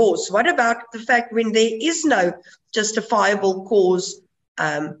get the divorce. What about the fact when there is no justifiable cause?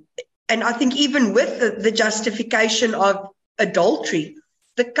 And I think even with the justification of adultery,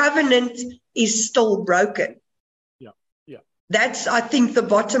 the covenant is still broken. Yeah. That's, I think, the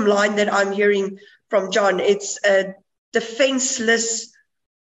bottom line that I'm hearing from John. It's a defenseless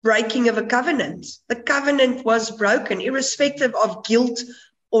breaking of a covenant. The covenant was broken, irrespective of guilt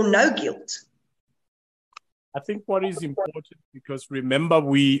or no guilt. I think what is important, because remember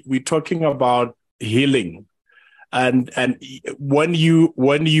we're talking about healing, and when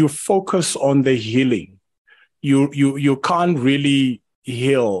you focus on the healing, you can't really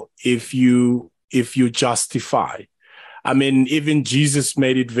heal if you justify. I mean, even Jesus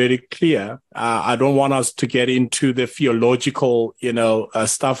made it very clear. I don't want us to get into the theological,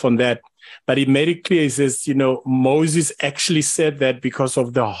 stuff on that, but he made it clear. He says, Moses actually said that because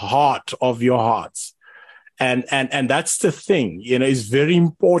of the heart of your hearts. And that's the thing, it's very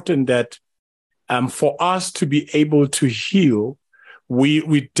important that for us to be able to heal,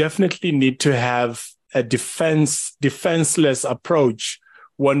 we definitely need to have a defenseless approach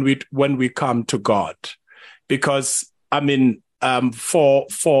when we come to God. Because, I mean, for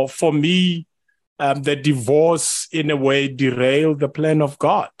me, the divorce in a way derail the plan of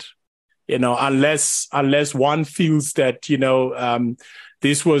God. Unless one feels that,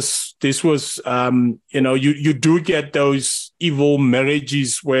 this was, you do get those evil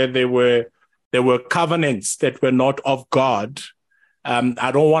marriages where there were covenants that were not of God.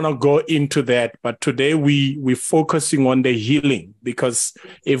 I don't want to go into that, but today we're focusing on the healing, because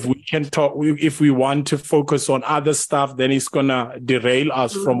if we want to focus on other stuff, then it's going to derail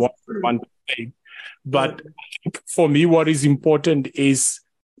us from what we want to say. But for me, what is important is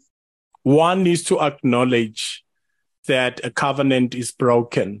one needs to acknowledge that a covenant is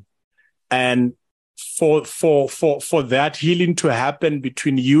broken. And for that healing to happen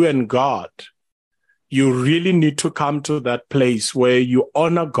between you and God, you really need to come to that place where you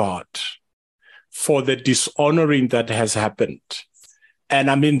honor God for the dishonoring that has happened.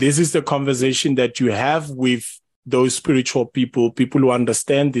 And I mean, this is the conversation that you have with those spiritual people who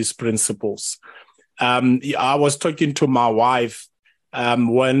understand these principles. I was talking to my wife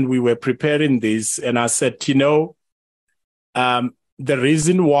when we were preparing this, and I said, the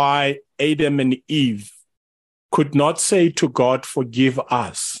reason why Adam and Eve could not say to God, forgive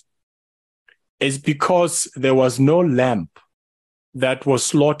us, is because there was no lamb that was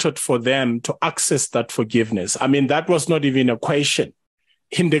slaughtered for them to access that forgiveness. I mean, that was not even a question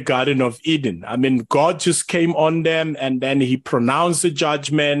in the Garden of Eden. I mean, God just came on them, and then he pronounced the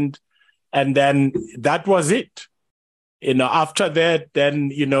judgment, and then that was it. After that, then,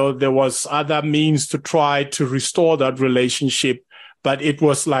 there was other means to try to restore that relationship, but it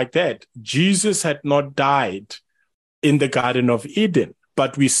was like that. Jesus had not died in the Garden of Eden,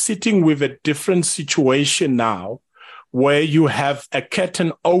 but we're sitting with a different situation now, where you have a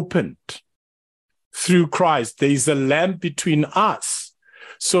curtain opened through Christ. There's a lamb between us.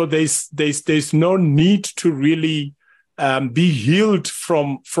 So there's no need to really be healed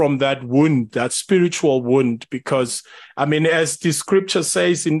from that wound, that spiritual wound, because, I mean, as the scripture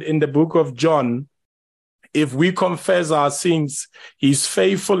says in the book of John, if we confess our sins, he's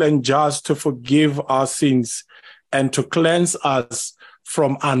faithful and just to forgive our sins and to cleanse us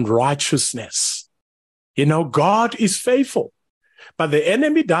from unrighteousness. God is faithful, but the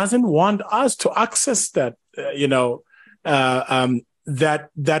enemy doesn't want us to access that,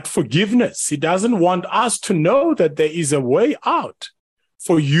 that forgiveness. He doesn't want us to know that there is a way out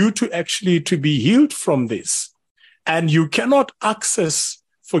for you to be healed from this. And you cannot access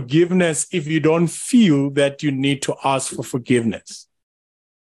forgiveness if you don't feel that you need to ask for forgiveness.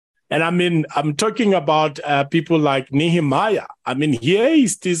 And I mean, I'm talking about people like Nehemiah. I mean, here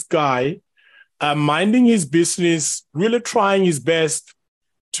is this guy minding his business, really trying his best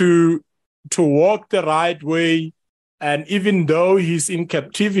to walk the right way. And even though he's in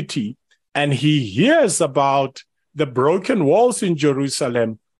captivity and he hears about the broken walls in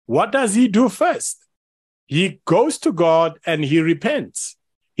Jerusalem, what does he do first? He goes to God and he repents.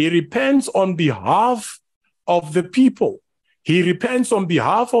 He repents on behalf of the people. He repents on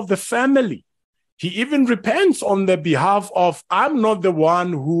behalf of the family. He even repents on the behalf of, I'm not the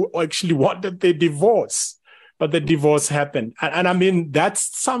one who actually wanted the divorce, but the divorce happened. And I mean,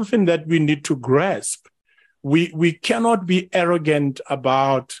 that's something that we need to grasp. We cannot be arrogant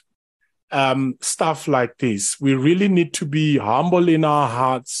about stuff like this. We really need to be humble in our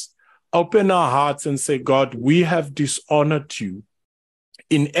hearts, open our hearts and say, God, we have dishonored you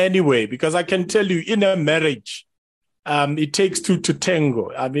in any way. Because I can tell you, in a marriage, it takes two to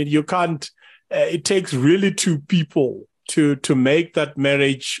tango. I mean, you can't, it takes really two people to make that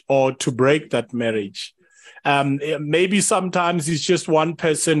marriage or to break that marriage. Maybe sometimes it's just one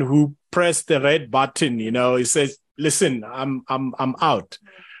person who pressed the red button, he says, listen, I'm out.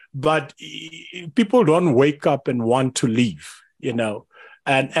 But people don't wake up and want to leave,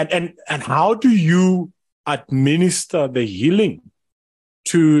 and how do you administer the healing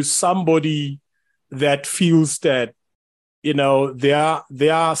to somebody that feels that, their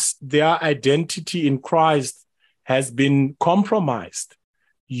identity in Christ has been compromised?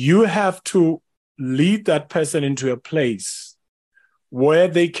 You have to lead that person into a place where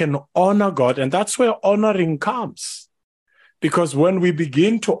they can honor God. And that's where honoring comes. Because when we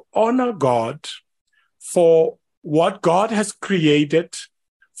begin to honor God for what God has created,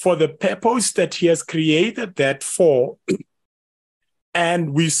 for the purpose that he has created that for,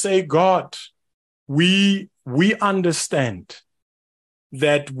 and we say, God, we understand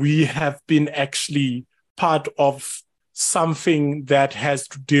that we have been actually part of something that has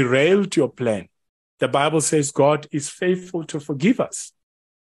derailed your plan. The Bible says God is faithful to forgive us.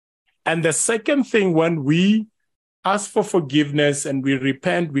 And the second thing, when we ask for forgiveness and we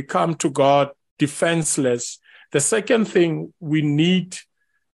repent, we come to God defenseless. The second thing we need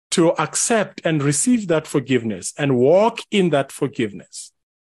to accept and receive that forgiveness and walk in that forgiveness.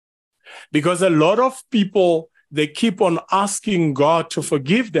 Because a lot of people, they keep on asking God to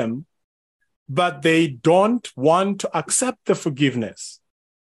forgive them, but they don't want to accept the forgiveness.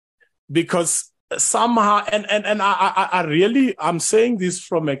 Because somehow, and I'm saying this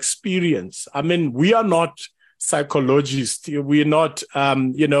from experience. I mean, we are not psychologists. We're not,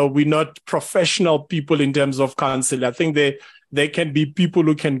 we're not professional people in terms of counseling. I think there can be people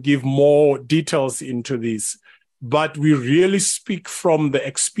who can give more details into this. But we really speak from the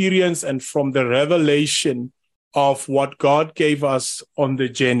experience and from the revelation of what God gave us on the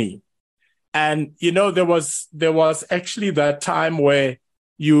journey. And, there was actually that time where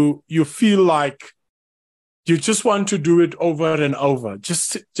you feel like you just want to do it over and over,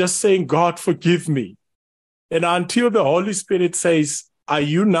 just saying, God, forgive me. And until the Holy Spirit says, are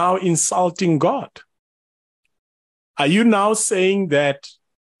you now insulting God? Are you now saying that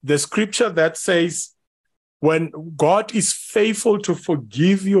the scripture that says, when God is faithful to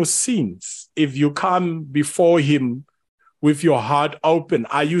forgive your sins, if you come before him with your heart open,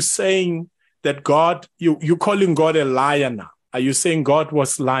 are you saying that God, you're calling God a liar now? Are you saying God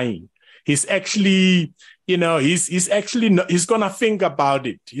was lying? He's actually, he's going to think about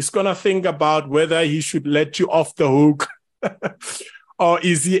it. He's going to think about whether he should let you off the hook or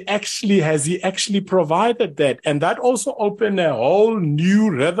has he actually provided that? And that also opened a whole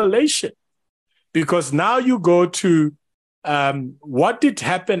new revelation, because now you go to what did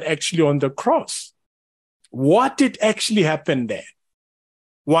happen actually on the cross? What did actually happen there?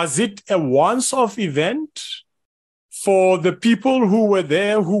 Was it a once-off event for the people who were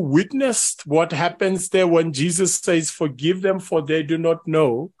there, who witnessed what happens there when Jesus says, forgive them for they do not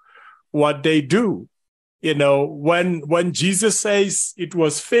know what they do? When Jesus says it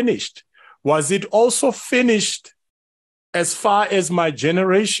was finished, was it also finished as far as my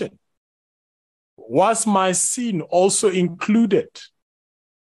generation? Was my sin also included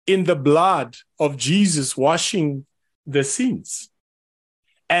in the blood of Jesus washing the sins?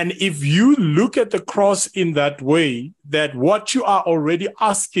 And if you look at the cross in that way, that what you are already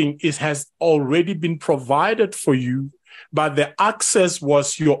asking has already been provided for you, but the access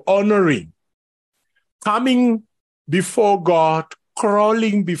was your honoring, coming before God,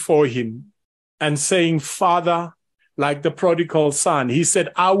 crawling before him and saying, Father, like the prodigal son, he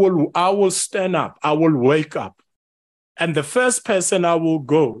said, I will stand up, I will wake up. And the first person I will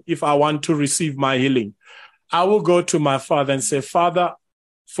go, if I want to receive my healing, I will go to my father and say, Father,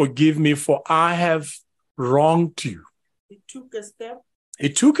 forgive me, for I have wronged you. It took a step.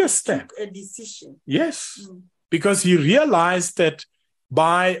 It took a step. It took a decision. Yes, because he realized that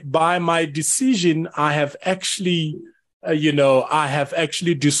by my decision, I have actually,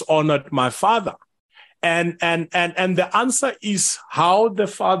 dishonored my father. And the answer is how the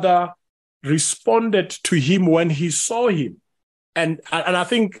father responded to him when he saw him. And I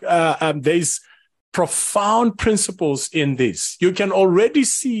think there's profound principles in this. You can already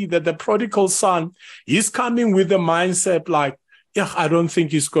see that the prodigal son is coming with a mindset like, I don't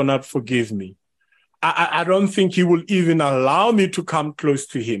think he's going to forgive me. I don't think he will even allow me to come close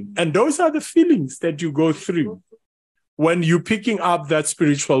to him. And those are the feelings that you go through when you're picking up that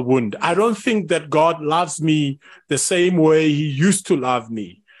spiritual wound. I don't think that God loves me the same way he used to love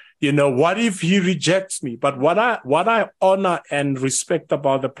me. What if he rejects me? But what I honor and respect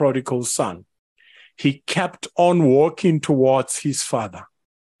about the prodigal son, he kept on walking towards his father.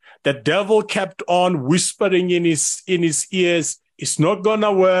 The devil kept on whispering in his ears, it's not going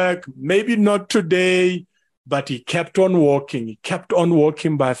to work, maybe not today, but he kept on walking. He kept on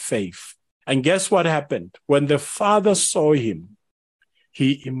walking by faith. And guess what happened? When the father saw him,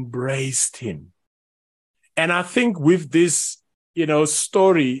 he embraced him. And I think with this,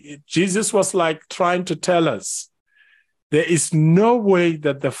 story, Jesus was like trying to tell us, there is no way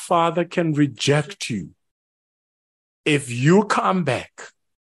that the Father can reject you. If you come back,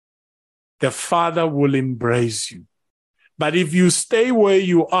 the Father will embrace you. But if you stay where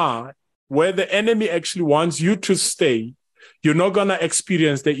you are, where the enemy actually wants you to stay, you're not going to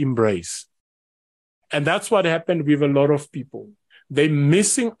experience the embrace. And that's what happened with a lot of people. They're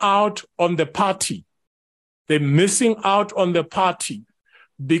missing out on the party. They're missing out on the party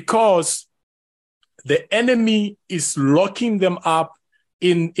because the enemy is locking them up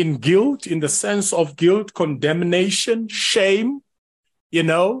in guilt, in the sense of guilt, condemnation, shame,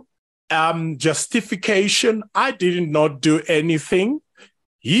 justification. I did not do anything.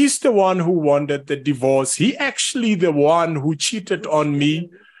 He's the one who wanted the divorce. He actually the one who cheated on me.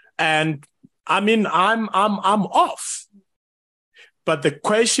 And I'm off. But the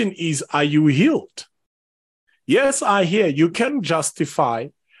question is, are you healed? Yes, I hear you can justify,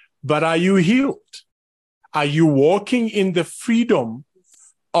 but are you healed? Are you walking in the freedom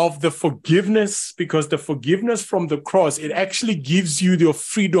of the forgiveness? Because the forgiveness from the cross, it actually gives you your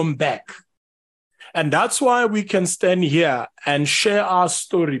freedom back. And that's why we can stand here and share our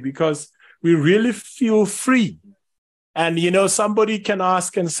story, because we really feel free. And, somebody can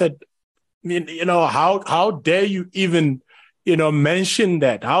ask and said, how dare you even, mention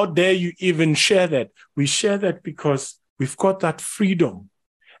that? How dare you even share that? We share that because we've got that freedom.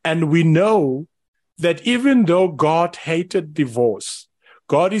 And we know that even though God hated divorce,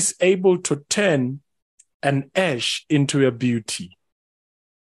 God is able to turn an ash into a beauty.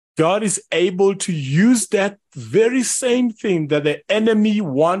 God is able to use that very same thing that the enemy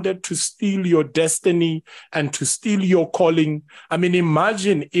wanted to steal your destiny and to steal your calling. I mean,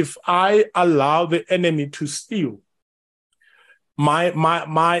 imagine if I allow the enemy to steal my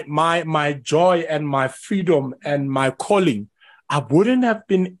joy and my freedom and my calling. I wouldn't have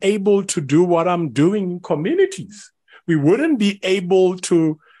been able to do what I'm doing in communities. We wouldn't be able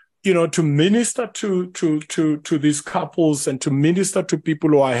to, to minister to these couples and to minister to people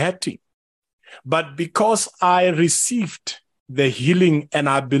who are hurting. But because I received the healing and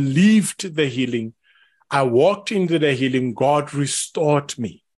I believed the healing, I walked into the healing, God restored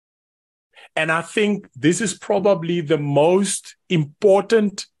me. And I think this is probably the most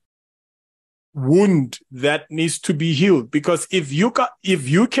important wound that needs to be healed, because if you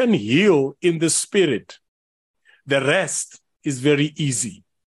can heal in the spirit, the rest is very easy.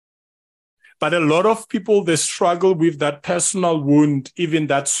 But a lot of people, they struggle with that personal wound, even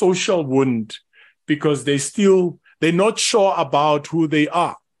that social wound, because they're not sure about who they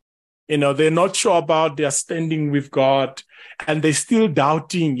are. They're not sure about their standing with God, and they're still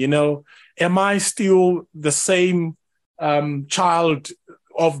doubting, am I still the same child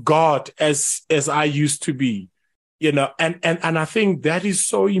of God as I used to be, and I think that is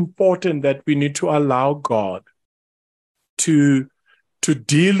so important, that we need to allow God to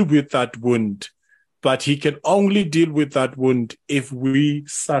deal with that wound. But he can only deal with that wound if we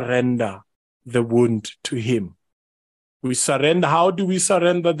surrender the wound to him. We surrender. How do we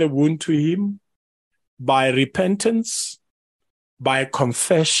surrender the wound to him? By repentance, by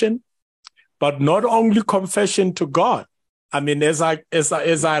confession, but not only confession to God. I mean, as I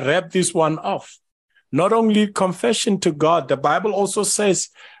wrap this one off, not only confession to God, the Bible also says,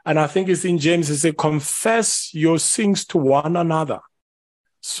 and I think it's in James, it says, confess your sins to one another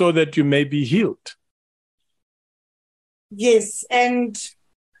so that you may be healed. Yes, and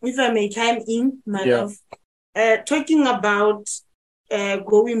if I may chime in, my love, talking about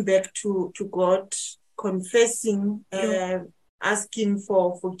going back to God, confessing, asking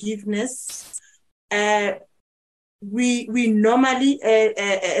for forgiveness, we normally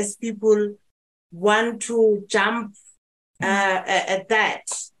as people want to jump at that,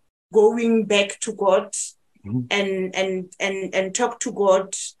 going back to God and talk to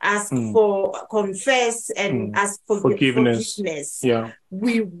God, ask for, confess and ask for forgiveness. Yeah,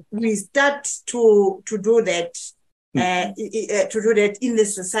 we start to do that. To do that in the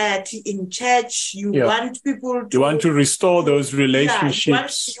society, in church, you want people to restore those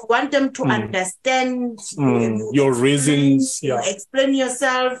relationships. You want them to understand your reasons. You explain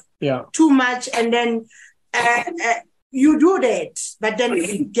yourself too much, and then you do that. But then when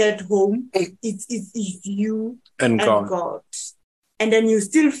you get home, it's you and God. And then you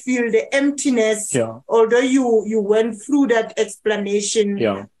still feel the emptiness, although you went through that explanation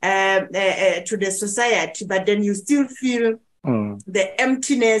to the society, but then you still feel the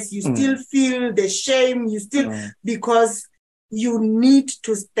emptiness, you still feel the shame, you still, because you need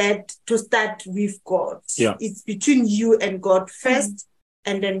to start with God. It's between you and God first,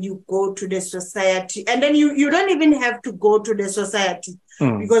 and then you go to the society. And then you don't even have to go to the society,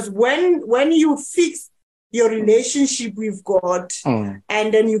 because when you fix your relationship with God,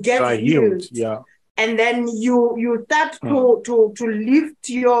 and then you get healed, and then you start to lift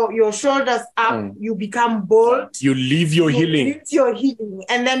your shoulders up, you become bold, you live your healing. Live your healing,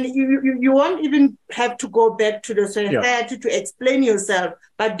 and then you won't even have to go back to the society to explain yourself,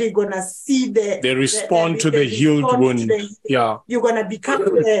 but they're gonna see they respond to the healed wound. You're gonna become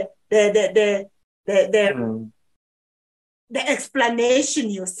the explanation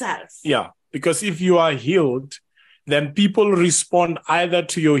yourself. Because if you are healed, then people respond either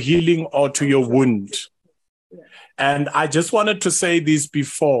to your healing or to your wound. And I just wanted to say this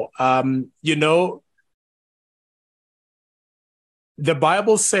before. The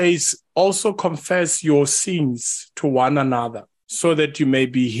Bible says, also confess your sins to one another so that you may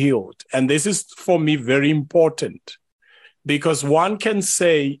be healed. And this is, for me, very important, because one can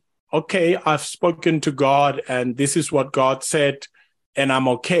say, okay, I've spoken to God and this is what God said, and I'm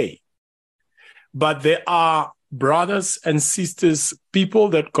okay. But there are brothers and sisters, people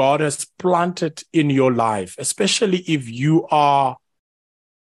that God has planted in your life, especially if you are,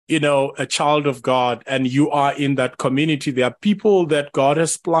 a child of God and you are in that community. There are people that God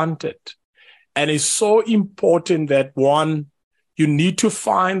has planted. And it's so important that you need to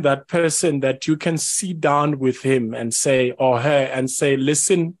find that person that you can sit down with him and say, or her, and say,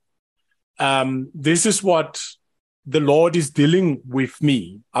 listen, this is what the Lord is dealing with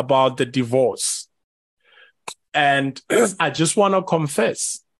me about the divorce. And I just want to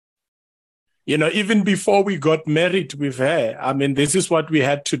confess, even before we got married with her, this is what we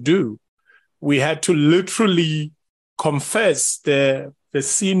had to do. We had to literally confess the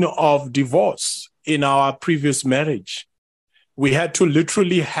sin of divorce in our previous marriage. We had to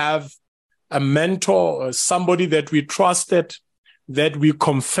literally have a mentor, somebody that we trusted, that we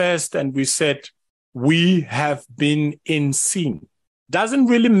confessed, and we said, we have been in sin. Doesn't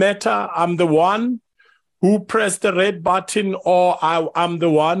really matter. I'm the one who pressed the red button, or I'm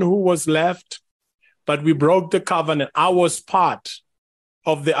the one who was left, but we broke the covenant. I was part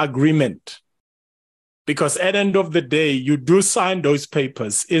of the agreement. Because at the end of the day, you do sign those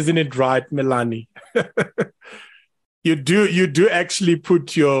papers, isn't it right, Melanie? You do actually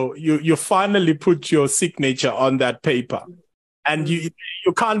put you finally put your signature on that paper, and you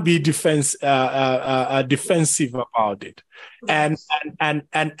can't be defensive about it.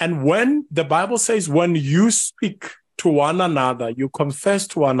 And when the Bible says, when you speak to one another, you confess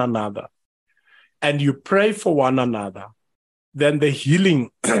to one another, and you pray for one another, then the healing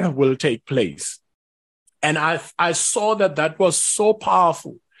will take place. And I saw that was so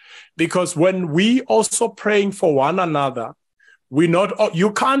powerful, because when we also praying for one another,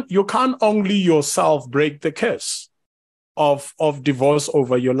 you can't only yourself break the curse of divorce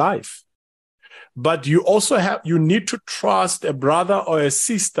over your life, but you need to trust a brother or a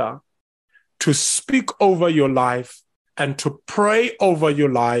sister to speak over your life and to pray over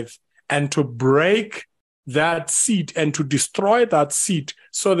your life and to break that seed and to destroy that seed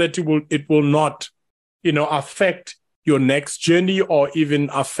so that it will not affect your next journey or even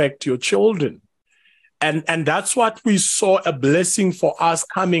affect your children. And that's what we saw, a blessing for us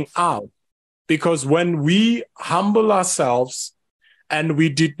coming out. Because when we humble ourselves and we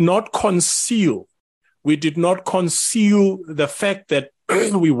did not conceal the fact that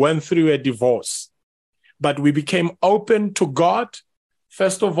we went through a divorce, but we became open to God,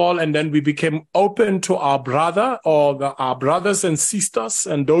 first of all, and then we became open to our brother or our brothers and sisters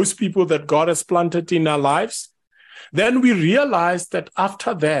and those people that God has planted in our lives. Then we realized that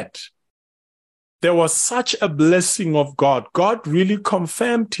after that, there was such a blessing of God. God really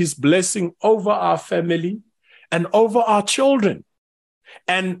confirmed his blessing over our family and over our children.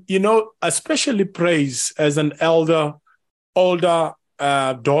 And, especially praise as an older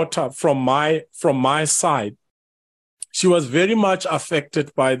daughter from my side. She was very much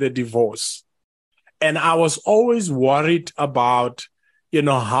affected by the divorce. And I was always worried about,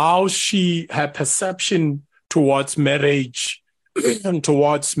 how her perception towards marriage and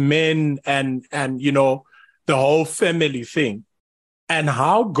towards men and the whole family thing, and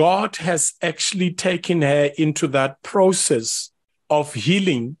how God has actually taken her into that process of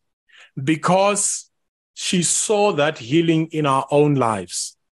healing, because she saw that healing in our own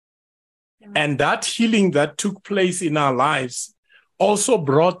lives. And that healing that took place in our lives also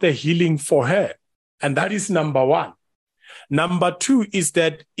brought the healing for her. And that is number one. Number two is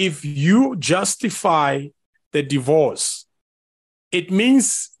that if you justify the divorce, it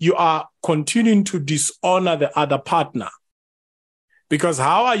means you are continuing to dishonor the other partner. Because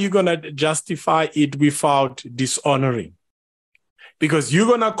how are you going to justify it without dishonoring? Because you're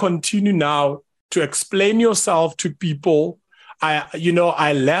going to continue now to explain yourself to people.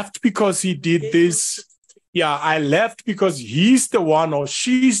 I left because he did this. Yeah, I left because he's the one or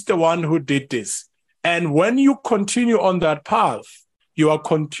she's the one who did this. And when you continue on that path, you are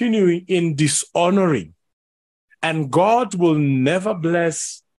continuing in dishonoring. And God will never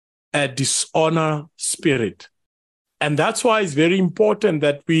bless a dishonor spirit. And that's why it's very important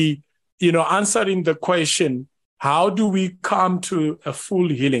that we, answering the question, how do we come to a full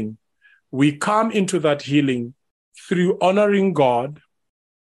healing? We come into that healing through honoring God,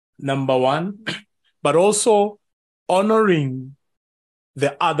 number one, but also honoring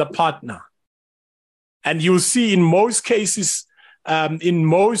the other partner. And you'll see in most cases, in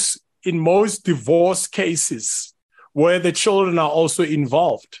most divorce cases where the children are also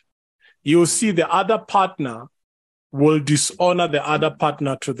involved, you'll see the other partner will dishonor the other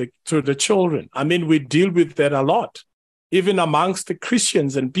partner to the children. We deal with that a lot, even amongst the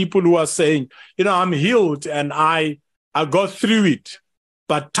Christians and people who are saying, I'm healed and I got through it.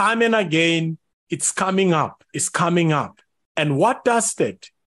 But time and again, it's coming up. It's coming up. And what does that?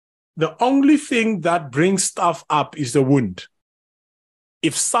 The only thing that brings stuff up is the wound.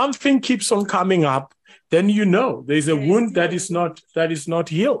 If something keeps on coming up, then you know there's a wound that is not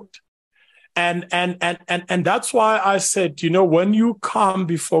healed. And that's why I said, when you come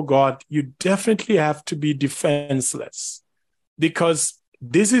before God, you definitely have to be defenseless, because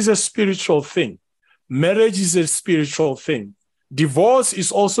this is a spiritual thing. Marriage is a spiritual thing. Divorce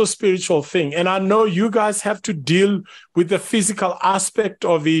is also a spiritual thing. And I know you guys have to deal with the physical aspect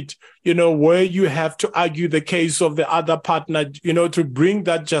of it, where you have to argue the case of the other partner, to bring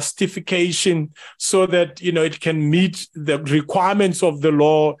that justification so that, it can meet the requirements of the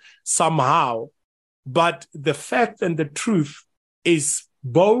law somehow. But the fact and the truth is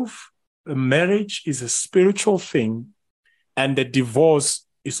both a marriage is a spiritual thing and the divorce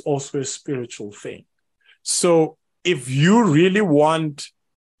is also a spiritual thing. So if you really want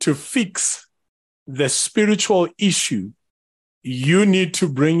to fix the spiritual issue, you need to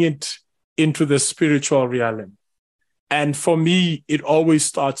bring it into the spiritual realm. And for me, it always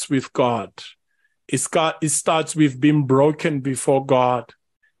starts with God. It starts with being broken before God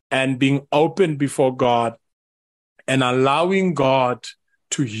and being open before God and allowing God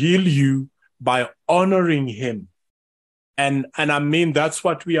to heal you by honoring him. And I mean, that's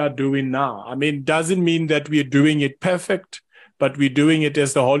what we are doing now. I mean, it doesn't mean that we're doing it perfect, but we're doing it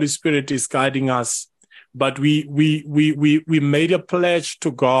as the Holy Spirit is guiding us. But we made a pledge to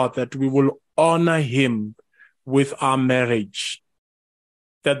God that we will honor him with our marriage,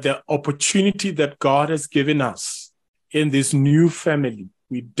 that the opportunity that God has given us in this new family,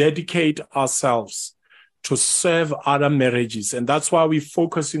 we dedicate ourselves to serve other marriages. And that's why we're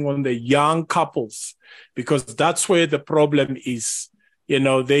focusing on the young couples, because that's where the problem is.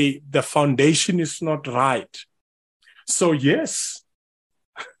 The foundation is not right. So, yes.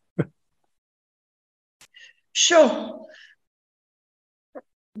 Sure.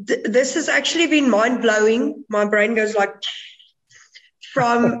 This has actually been mind-blowing. My brain goes like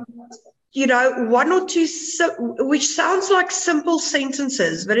from, one or two, which sounds like simple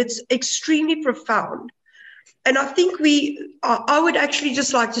sentences, but it's extremely profound. And I think I would actually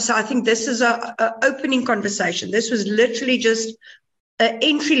just like to say, I think this is a opening conversation. This was literally just an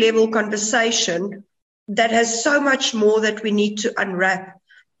entry-level conversation that has so much more that we need to unwrap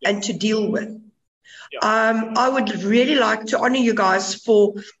and to deal with. I would really like to honor you guys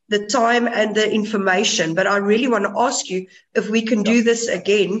for the time and the information, but I really want to ask you if we can do this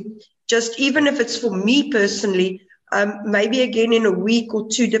again, just even if it's for me personally, maybe again in a week or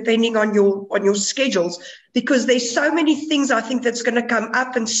two, depending on your schedules, because there's so many things I think that's going to come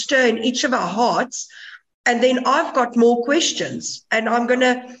up and stir in each of our hearts. And then I've got more questions and I'm going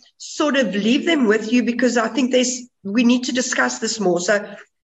to sort of leave them with you because I think we need to discuss this more. So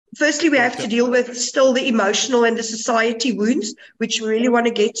firstly, we have to deal with still the emotional and the society wounds, which we really want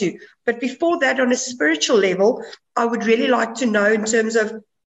to get to. But before that, on a spiritual level, I would really like to know in terms of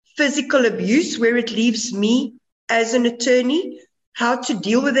physical abuse, where it leaves me as an attorney, how to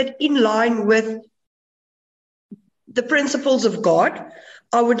deal with it in line with the principles of God.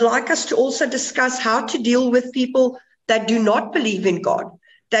 I would like us to also discuss how to deal with people that do not believe in God,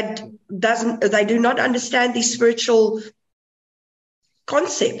 they do not understand these spiritual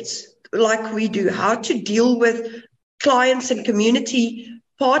concepts like we do, how to deal with clients and community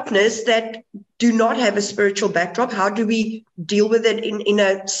partners that do not have a spiritual backdrop. How do we deal with it in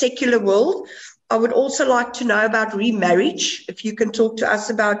a secular world? I would also like to know about remarriage, if you can talk to us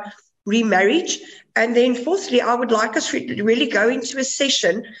about remarriage. And then fourthly, I would like us to really go into a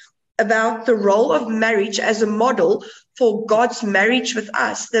session about the role of marriage as a model for God's marriage with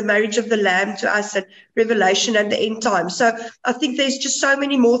us, the marriage of the Lamb to us at Revelation and the end time. So I think there's just so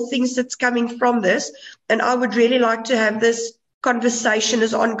many more things that's coming from this. And I would really like to have this conversation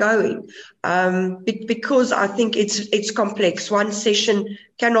as ongoing because I think it's complex. One session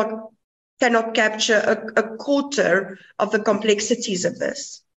cannot capture a quarter of the complexities of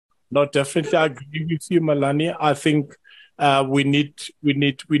this. No, definitely, I agree with you, Melanie. I think we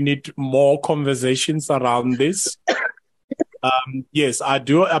need more conversations around this. Yes, I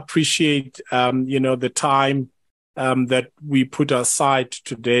do appreciate the time that we put aside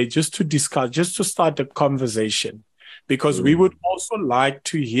today just to discuss, just to start a conversation, because we would also like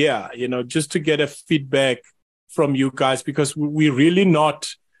to hear, just to get a feedback from you guys, because we're really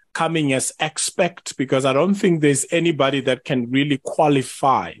not coming as expert, because I don't think there's anybody that can really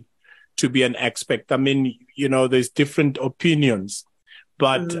qualify to be an expert. I mean, there's different opinions,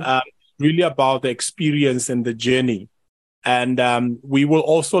 but really about the experience and the journey. And we will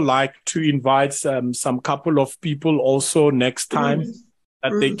also like to invite some couple of people also next time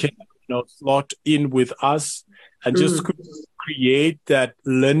that they can, slot in with us and just create that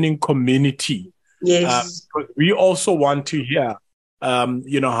learning community. Yes. We also want to hear,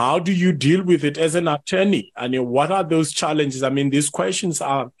 how do you deal with it as an attorney? And what are those challenges? I mean, these questions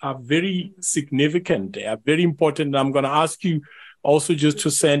are very significant. They are very important. I'm going to ask you also just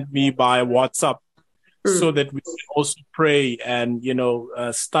to send me by WhatsApp so that we can also pray and,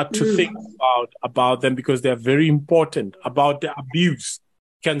 start to think about them, because they're very important. About the abuse.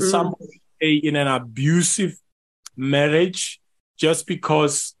 Can someone stay in an abusive marriage just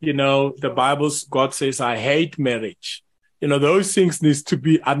because, the Bible, God says, I hate marriage? Those things needs to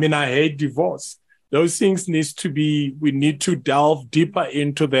be, I hate divorce. Those things needs to be, we need to delve deeper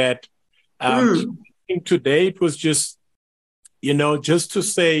into that. I think today it was just, just to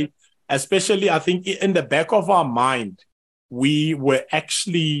say, especially I think in the back of our mind, we were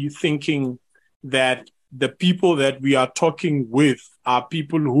actually thinking that the people that we are talking with are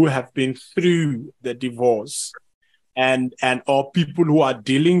people who have been through the divorce and or people who are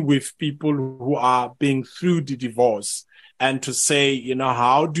dealing with people who are being through the divorce. And to say,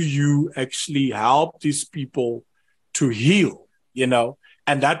 how do you actually help these people to heal,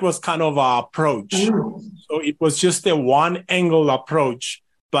 And that was kind of our approach. So it was just a one angle approach.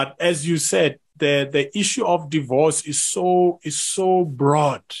 But as you said, the issue of divorce is so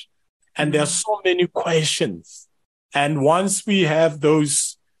broad, and there are so many questions. And once we have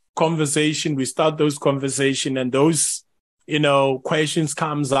those conversations, we start those conversations, and those, questions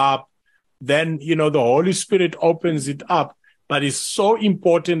comes up, then, the Holy Spirit opens it up. But it's so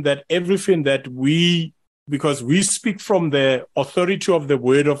important that everything that because we speak from the authority of the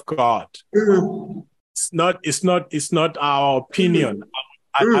Word of God. It's not our opinion.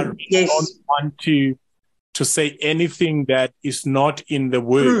 I really don't want to say anything that is not in the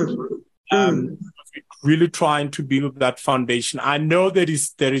Word. We're really trying to build that foundation. I know there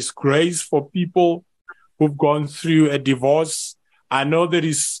is grace for people who've gone through a divorce. I know there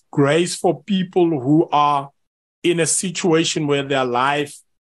is grace for people who are in a situation where their life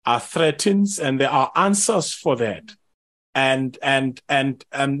are threatened, and there are answers for that. And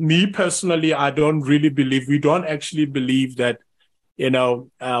me personally, I don't really believe, we don't actually believe that,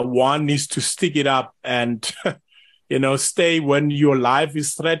 one needs to stick it up and, stay when your life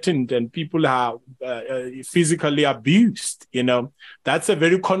is threatened and people are physically abused. That's a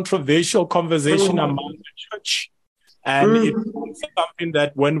very controversial conversation among the church. And it's something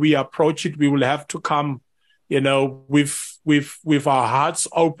that when we approach it, we will have to come, with our hearts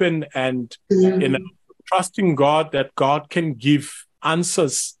open and, trusting God that God can give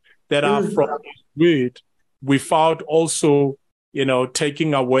answers that are from His Word without also,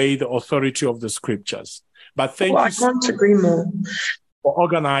 taking away the authority of the Scriptures. But thank you. I can't agree more. For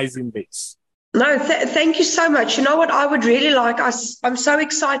organizing this. No, thank you so much. You know what I would really like? I'm so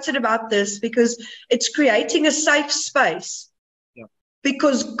excited about this because it's creating a safe space. Yeah.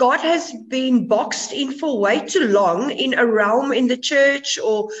 Because God has been boxed in for way too long in a realm in the church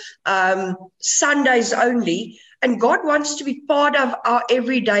or Sundays only. And God wants to be part of our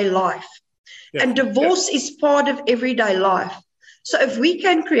everyday life. Yeah. And divorce is part of everyday life. So if we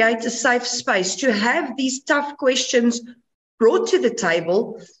can create a safe space to have these tough questions brought to the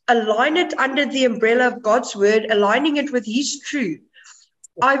table, align it under the umbrella of God's Word, aligning it with His truth,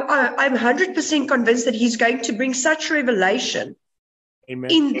 I'm 100% convinced that He's going to bring such revelation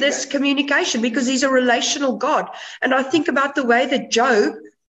in this communication, because He's a relational God. And I think about the way that Job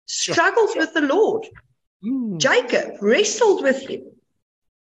struggled with the Lord. Jacob wrestled with Him.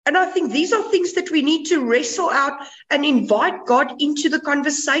 And I think these are things that we need to wrestle out and invite God into the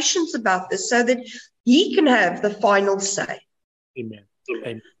conversations about this so that He can have the final say. Amen.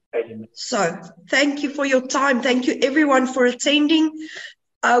 Amen. So thank you for your time. Thank you, everyone, for attending.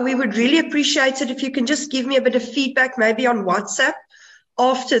 We would really appreciate it if you can just give me a bit of feedback, maybe on WhatsApp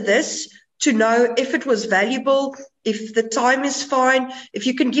after this, to know if it was valuable, if the time is fine. If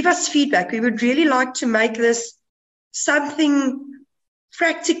you can give us feedback, we would really like to make this something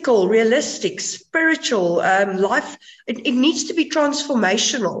practical, realistic, spiritual, life. It needs to be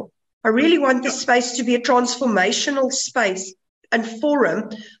transformational. I really want this space to be a transformational space and forum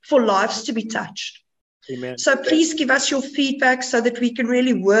for lives to be touched. Amen. So please give us your feedback so that we can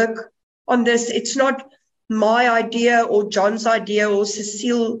really work on this. It's not my idea or John's idea or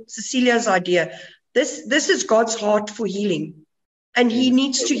Cecilia's idea. This is God's heart for healing. And He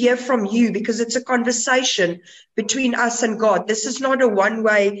needs to hear from you, because it's a conversation between us and God. This is not a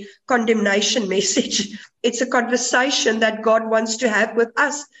one-way condemnation message. It's a conversation that God wants to have with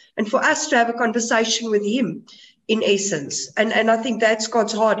us, and for us to have a conversation with Him in essence. And I think that's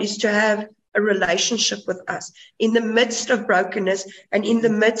God's heart, is to have a relationship with us in the midst of brokenness and in the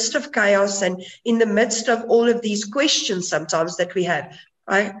midst of chaos and in the midst of all of these questions sometimes that we have.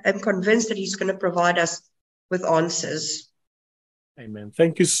 I am convinced that he's going to provide us with answers. Amen.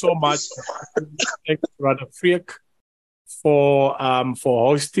 Thank you so much. Thanks, Brother Friek, for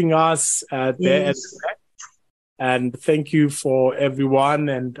hosting us there at the back. And thank you for everyone.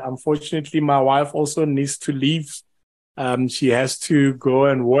 And unfortunately, my wife also needs to leave. She has to go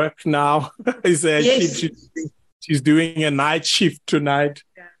and work now. She's doing a night shift tonight.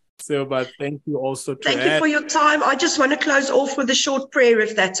 Yeah. So, but thank you also to Thank you for your time. I just want to close off with a short prayer,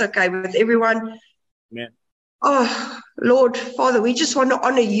 if that's okay with everyone. Amen. Oh, Lord, Father, we just want to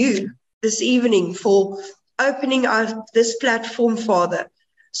honor you this evening for opening up this platform, Father,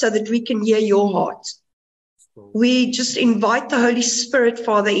 so that we can hear your heart. We just invite the Holy Spirit,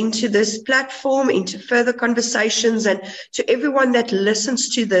 Father, into this platform, into further conversations, and to everyone that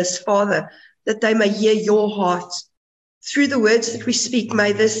listens to this, Father, that they may hear your heart. Through the words that we speak,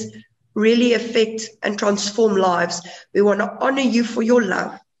 may this really affect and transform lives. We want to honor you for your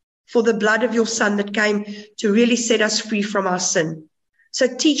love, for the blood of your Son that came to really set us free from our sin.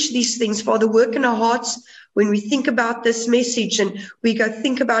 So teach these things, Father. Work in our hearts when we think about this message and we go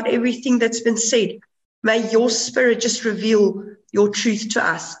think about everything that's been said. May your Spirit just reveal your truth to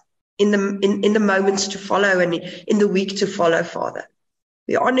us in the moments to follow and in the week to follow, Father.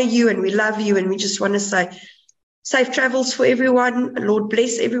 We honor you and we love you, and we just want to say safe travels for everyone. Lord,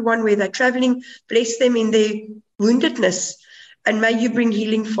 bless everyone where they're traveling. Bless them in their woundedness. And may you bring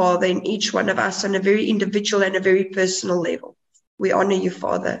healing, Father, in each one of us on a very individual and a very personal level. We honor you,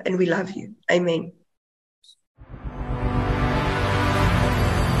 Father, and we love you. Amen.